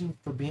reputation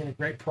for being a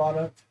great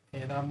product,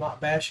 and I'm not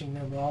bashing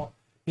them at all.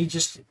 He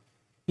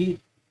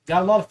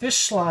got a lot of fish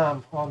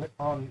slime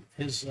on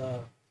his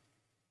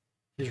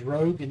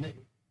Rogue, and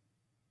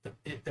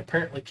it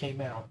apparently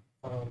came out.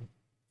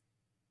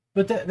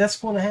 But that's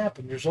going to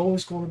happen. There's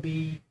always going to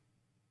be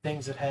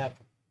things that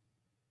happen.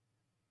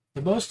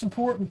 The most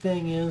important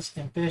thing is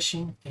in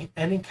fishing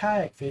and in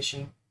kayak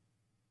fishing,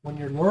 when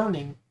you're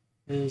learning,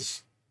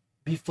 is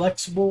be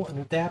flexible and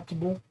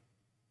adaptable.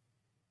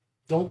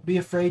 Don't be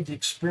afraid to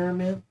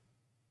experiment.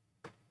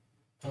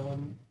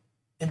 And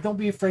don't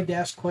be afraid to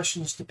ask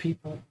questions to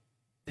people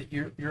that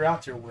you're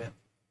out there with.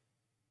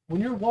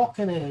 When you're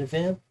walking at an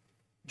event,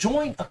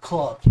 join a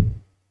club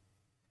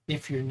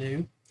if you're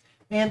new.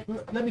 And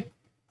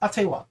I'll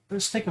tell you what,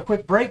 let's take a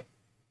quick break.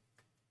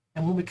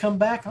 And when we come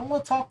back, I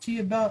want to talk to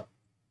you about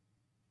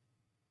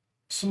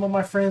some of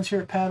my friends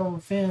here at Paddle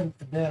and Fin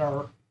that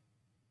are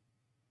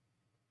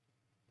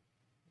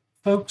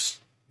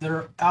folks that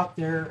are out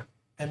there,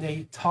 and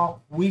they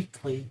talk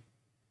weekly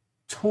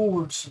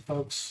towards the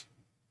folks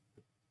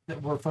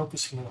that we're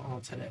focusing on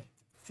today.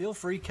 Feel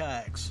Free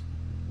Kayaks.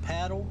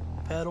 Paddle,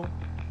 pedal,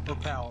 or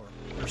power.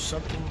 There's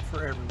something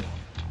for everyone.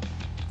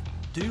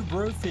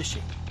 Dubro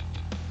Fishing.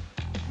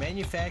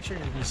 Manufactured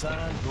and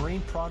designed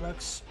marine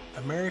products,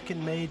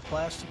 American-made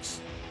plastics,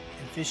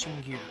 and fishing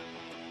gear.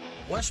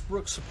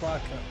 Westbrook Supply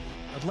Company,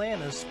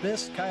 Atlanta's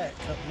best kayak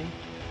company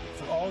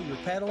for all your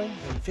paddling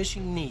and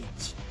fishing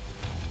needs.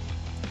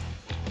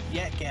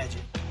 Yak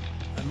Gadget,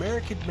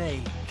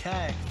 American-made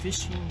kayak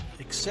fishing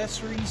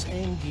accessories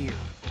and gear.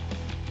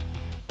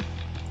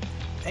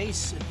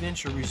 Ace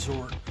Adventure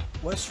Resort,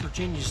 West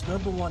Virginia's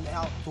 #1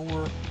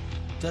 outdoor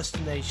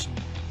destination,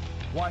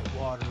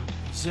 whitewater,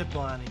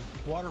 ziplining,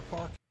 water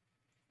park.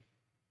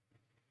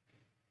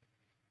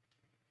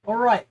 All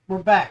right,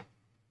 we're back.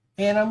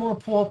 And I'm going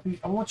to pull up,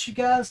 I want you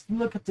guys to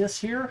look at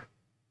this here.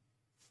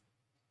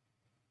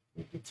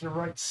 Get to the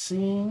right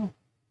scene.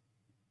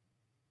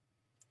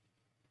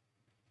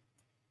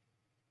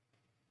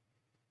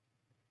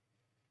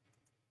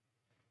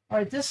 All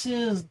right, this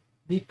is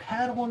the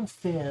Paddle and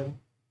Fin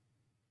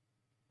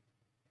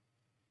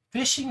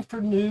Fishing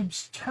for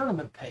Noobs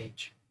tournament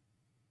page.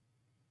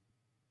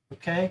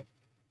 Okay?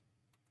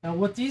 Now,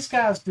 what these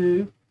guys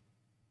do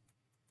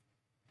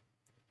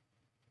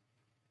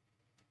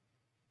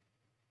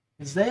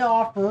is they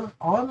offer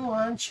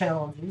online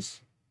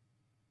challenges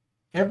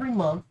every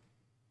month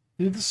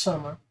through the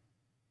summer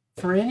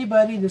for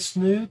anybody that's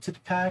new to the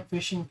kayak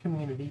fishing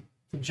community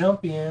to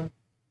jump in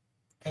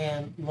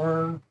and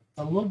learn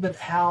a little bit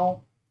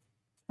how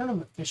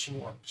tournament fishing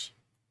works.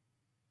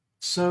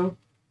 So,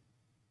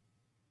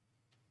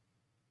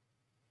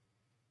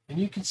 and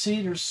you can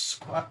see there's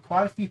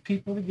quite a few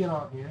people to get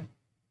on here.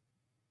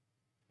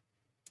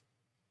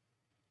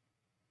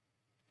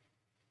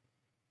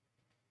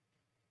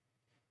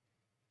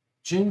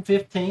 June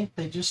 15th,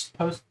 they just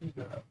posted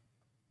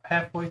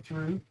halfway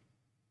through.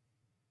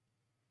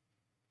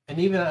 And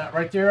even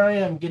right there I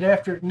am, get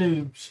after it,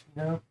 noobs,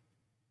 you know.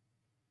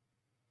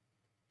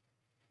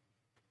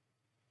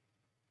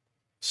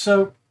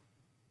 So,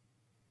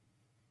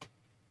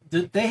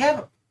 they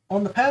have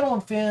on the Paddle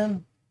and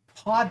Fin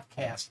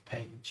podcast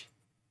page.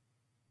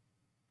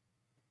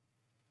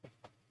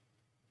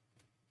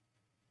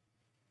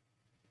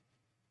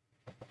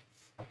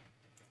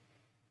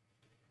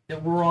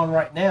 That we're on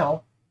right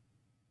now.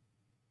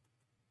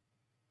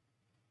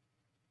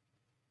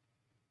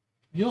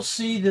 You'll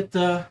see that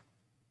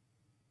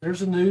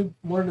there's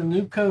one of the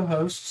new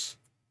co-hosts.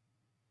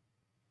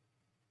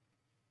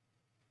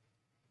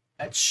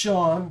 That's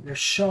Sean. There's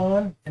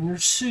Sean and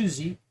there's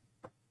Susie.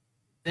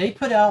 They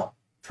put out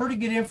pretty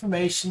good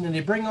information and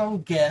they bring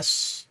on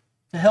guests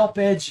to help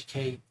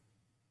educate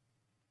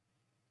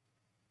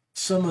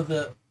some of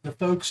the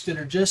folks that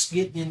are just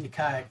getting into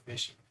kayak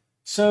fishing.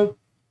 So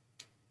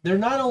they're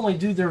not only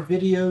do their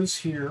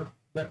videos here,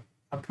 but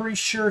I'm pretty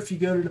sure if you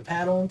go to the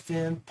Paddle and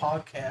Fin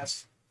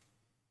podcast,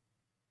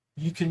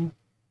 you can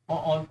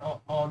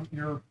on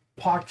your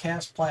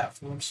podcast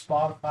platform,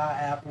 Spotify,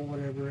 Apple,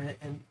 whatever,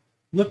 and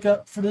look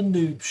up for the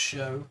Noob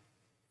Show,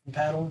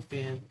 Paddle and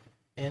Fin,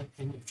 and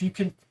if you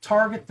can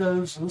target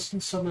those, listen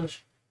to some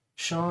of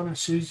Sean and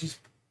Susie's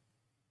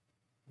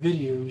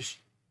videos,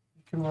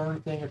 you can learn a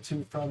thing or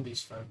two from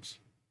these folks.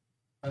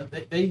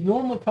 They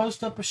normally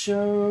post up a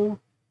show.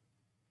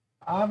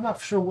 I'm not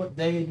sure what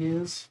day it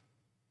is.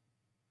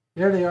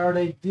 There they are.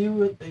 They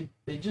do it.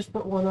 They just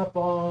put one up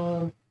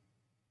on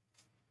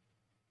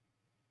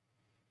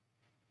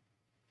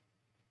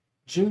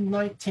June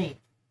 19th.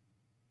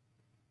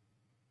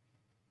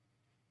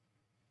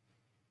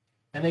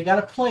 And they got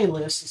a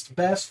playlist. It's the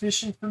Bass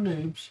Fishing for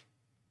Noobs.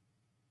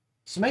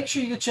 So make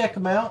sure you go check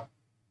them out.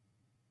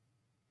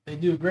 They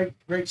do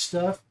great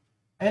stuff.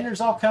 And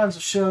there's all kinds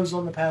of shows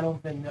on the Paddle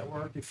and Fin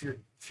Network if you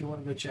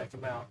want to go check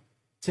them out.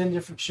 10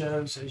 different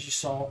shows, as you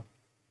saw.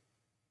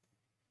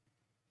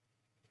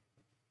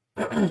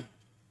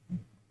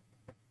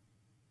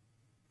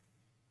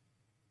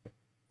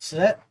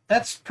 So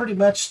that's pretty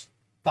much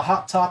the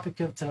hot topic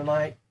of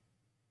tonight.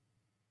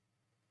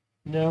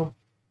 You know,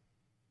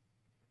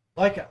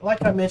 like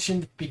I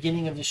mentioned at the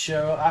beginning of the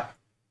show,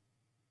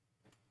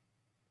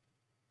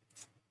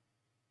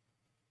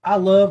 I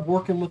love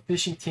working with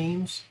fishing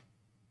teams,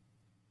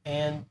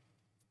 and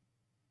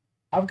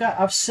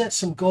I've set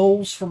some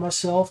goals for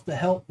myself to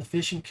help the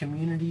fishing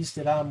communities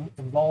that I'm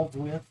involved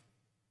with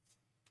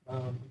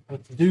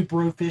the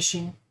Dubrow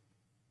fishing,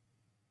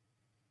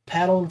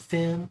 Paddle and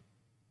Fin.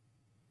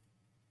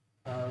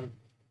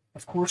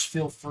 Of course,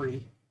 feel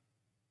free.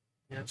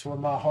 That's where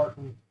my heart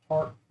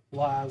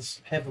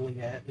lies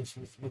heavily at, is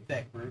with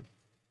that group.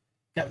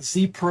 Got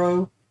Z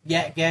Pro,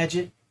 Yak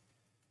Gadget.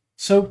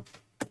 So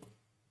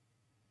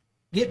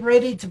get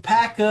ready to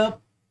pack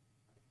up,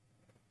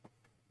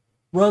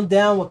 run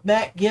down with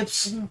Matt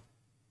Gibson,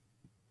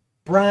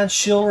 Brian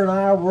Schiller, and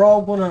I. We're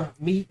all going to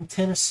meet in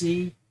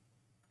Tennessee,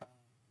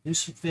 do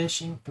some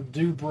fishing for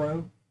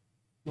Dubrow,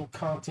 little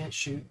content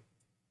shoot,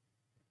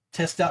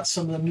 test out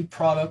some of the new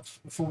products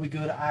before we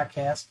go to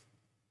ICAST,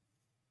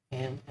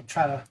 and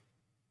try to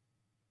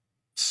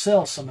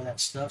sell some of that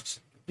stuff,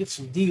 get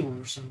some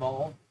dealers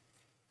involved,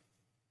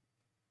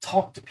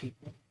 talk to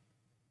people.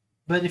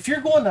 But if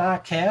you're going to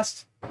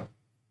ICAST,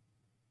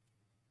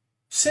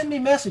 send me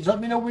a message. Let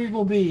me know where you're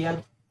going to be.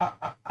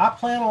 I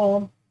plan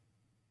on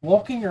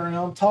walking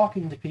around,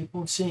 talking to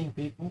people and seeing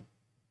people,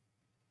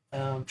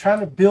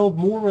 trying to build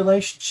more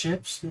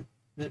relationships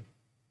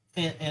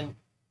and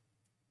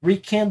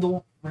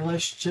rekindle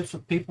relationships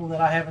with people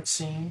that I haven't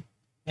seen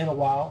in a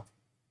while.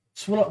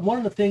 So one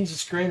of the things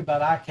that's great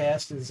about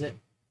ICAST is that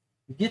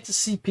you get to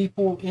see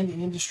people in the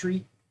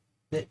industry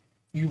that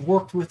you've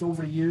worked with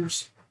over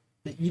years,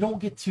 that you don't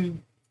get to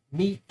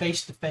meet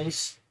face to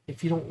face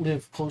if you don't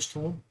live close to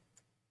them.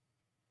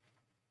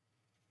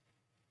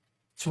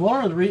 So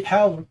one of the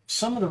how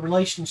some of the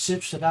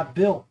relationships that I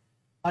built,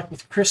 like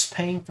with Chris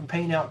Payne from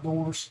Payne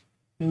Outdoors,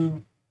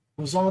 who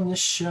was on this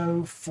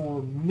show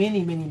for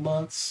many, many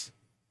months,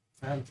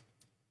 and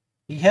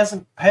I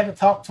haven't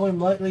talked to him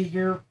lately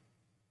here.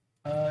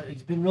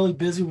 He's been really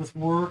busy with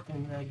work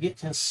and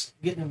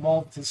getting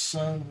involved with his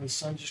son. His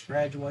son just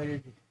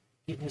graduated,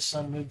 getting his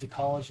son moved to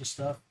college and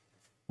stuff.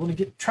 I want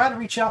to try to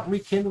reach out and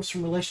rekindle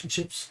some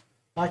relationships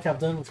like I've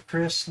done with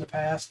Chris in the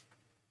past,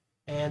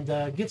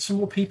 and get some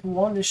more people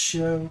on this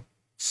show.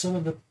 Some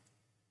of the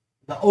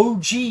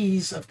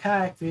OGs of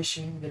kayak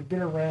fishing that have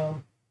been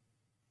around.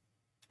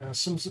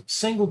 Some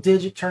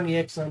single-digit tourney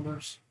X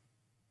numbers,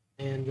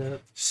 and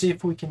see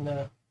if we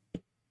can,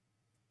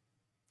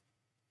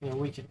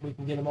 we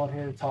can get them on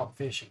here and talk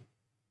fishing.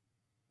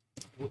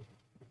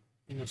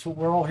 It's what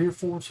we're all here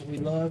for. It's what we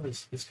love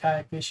is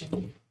kayak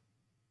fishing.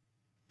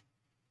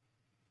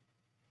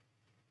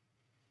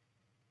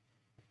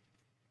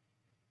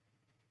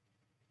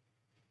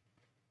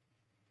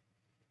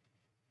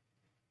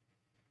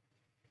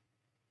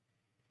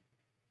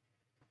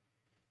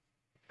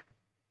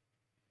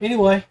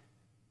 Anyway,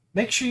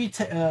 make sure you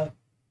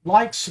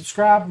like,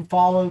 subscribe, and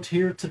follow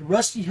here to the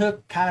Rusty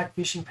Hook kayak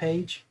fishing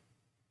page.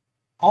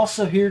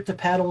 Also here at the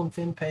Paddle and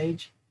Fin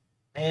page.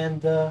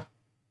 And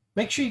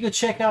make sure you go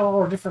check out all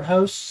our different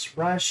hosts,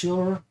 Ryan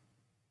Schiller,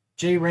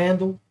 Jay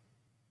Randall,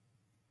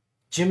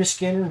 Jimmy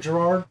Skinner, and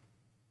Gerard.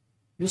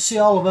 You'll see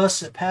all of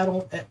us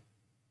at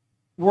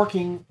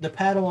working the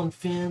Paddle and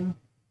Fin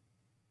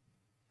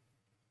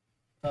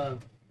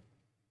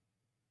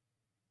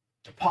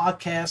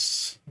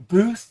podcasts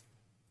booth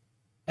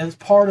as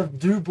part of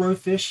Do Bro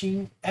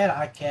Fishing at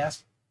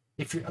ICAST.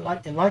 If you're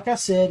like I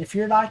said, if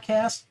you're at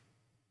ICAST,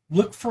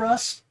 look for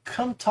us.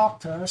 Come talk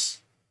to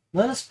us.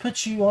 Let us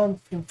put you on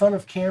in front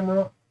of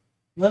camera.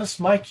 Let us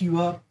mic you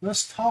up.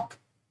 Let's talk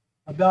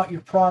about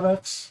your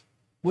products,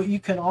 what you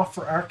can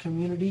offer our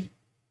community,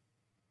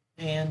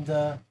 and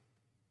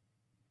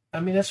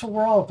that's what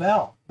we're all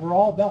about. We're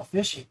all about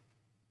fishing.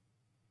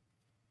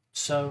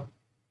 So,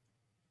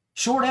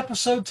 short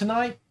episode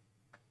tonight.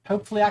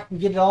 Hopefully, I can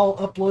get it all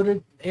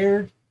uploaded,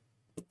 aired.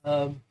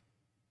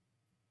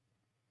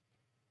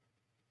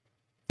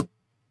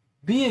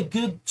 Be a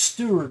good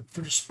steward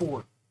for the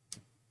sport.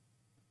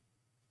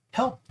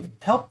 Help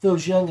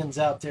those youngins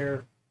out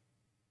there.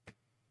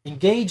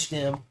 Engage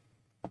them.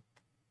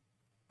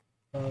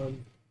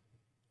 I'm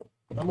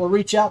gonna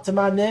reach out to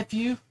my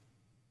nephew.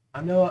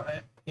 And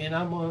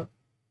I'm gonna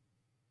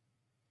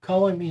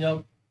call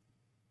him.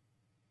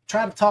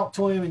 Try to talk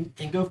to him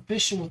and go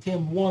fishing with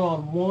him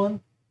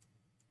one-on-one.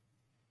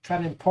 Try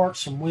to impart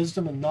some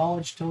wisdom and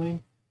knowledge to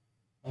him,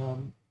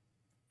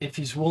 if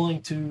he's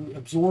willing to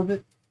absorb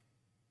it.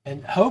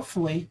 And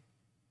hopefully,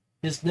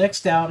 his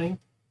next outing,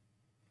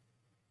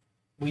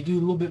 we do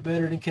a little bit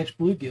better than catch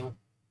bluegill.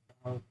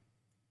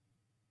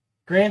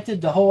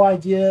 Granted, the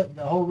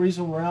whole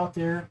reason we're out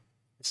there,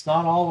 it's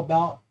not all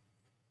about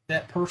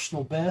that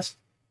personal best.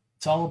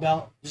 It's all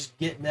about just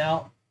getting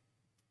out,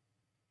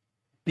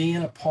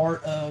 being a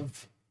part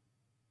of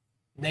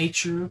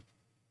nature,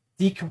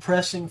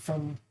 decompressing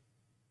from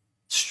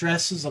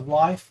stresses of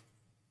life.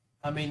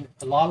 A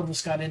lot of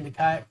us got into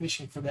kayak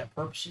fishing for that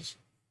purposes.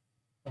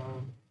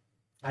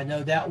 I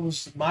know that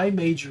was my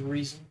major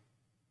reason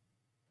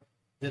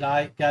that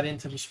I got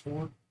into the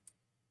sport.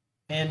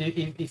 And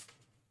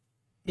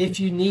if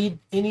you need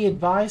any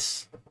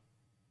advice,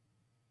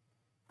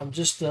 I'm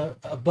just a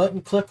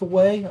button click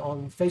away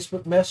on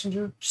Facebook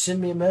Messenger.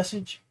 Send me a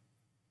message,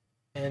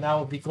 and I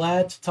will be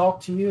glad to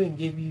talk to you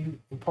and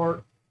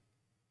impart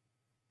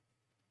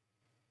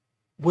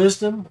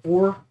wisdom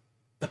or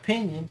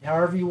opinion,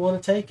 however you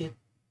want to take it,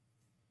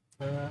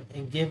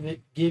 and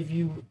give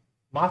you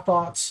my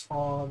thoughts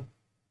on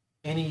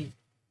any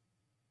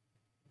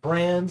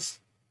brands,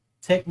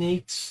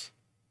 techniques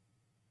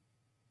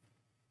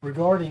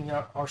regarding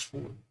our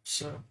sport.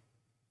 So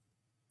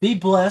be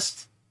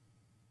blessed.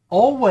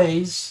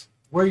 Always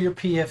wear your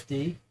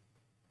PFD.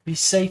 Be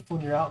safe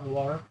when you're out in the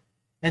water.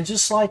 And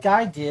just like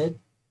I did,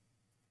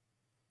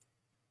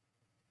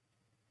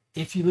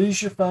 if you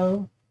lose your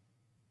phone,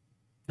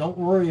 don't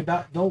worry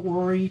about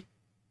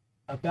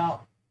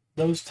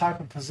those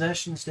type of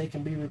possessions. They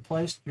can be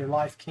replaced. Your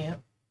life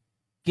can't.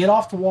 Get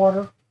off the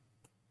water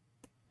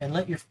and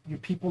let your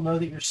people know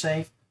that you're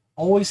safe.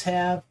 Always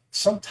have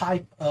some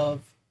type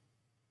of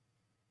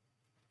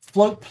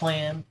float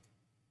plan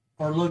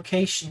or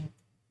location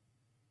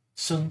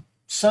so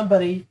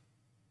somebody,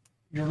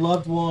 your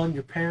loved one,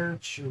 your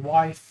parents, your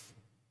wife,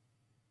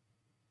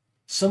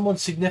 someone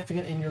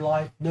significant in your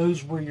life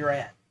knows where you're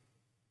at,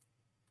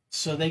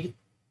 so they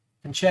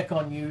can check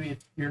on you if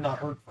you're not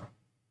heard from.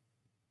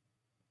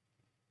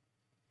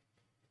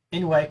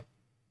 Anyway,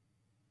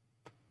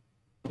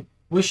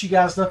 wish you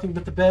guys nothing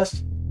but the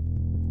best.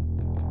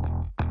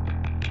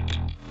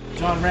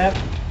 John Rapp,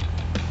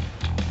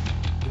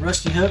 the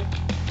Rusty Hook.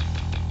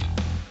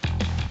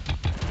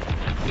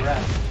 We're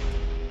out.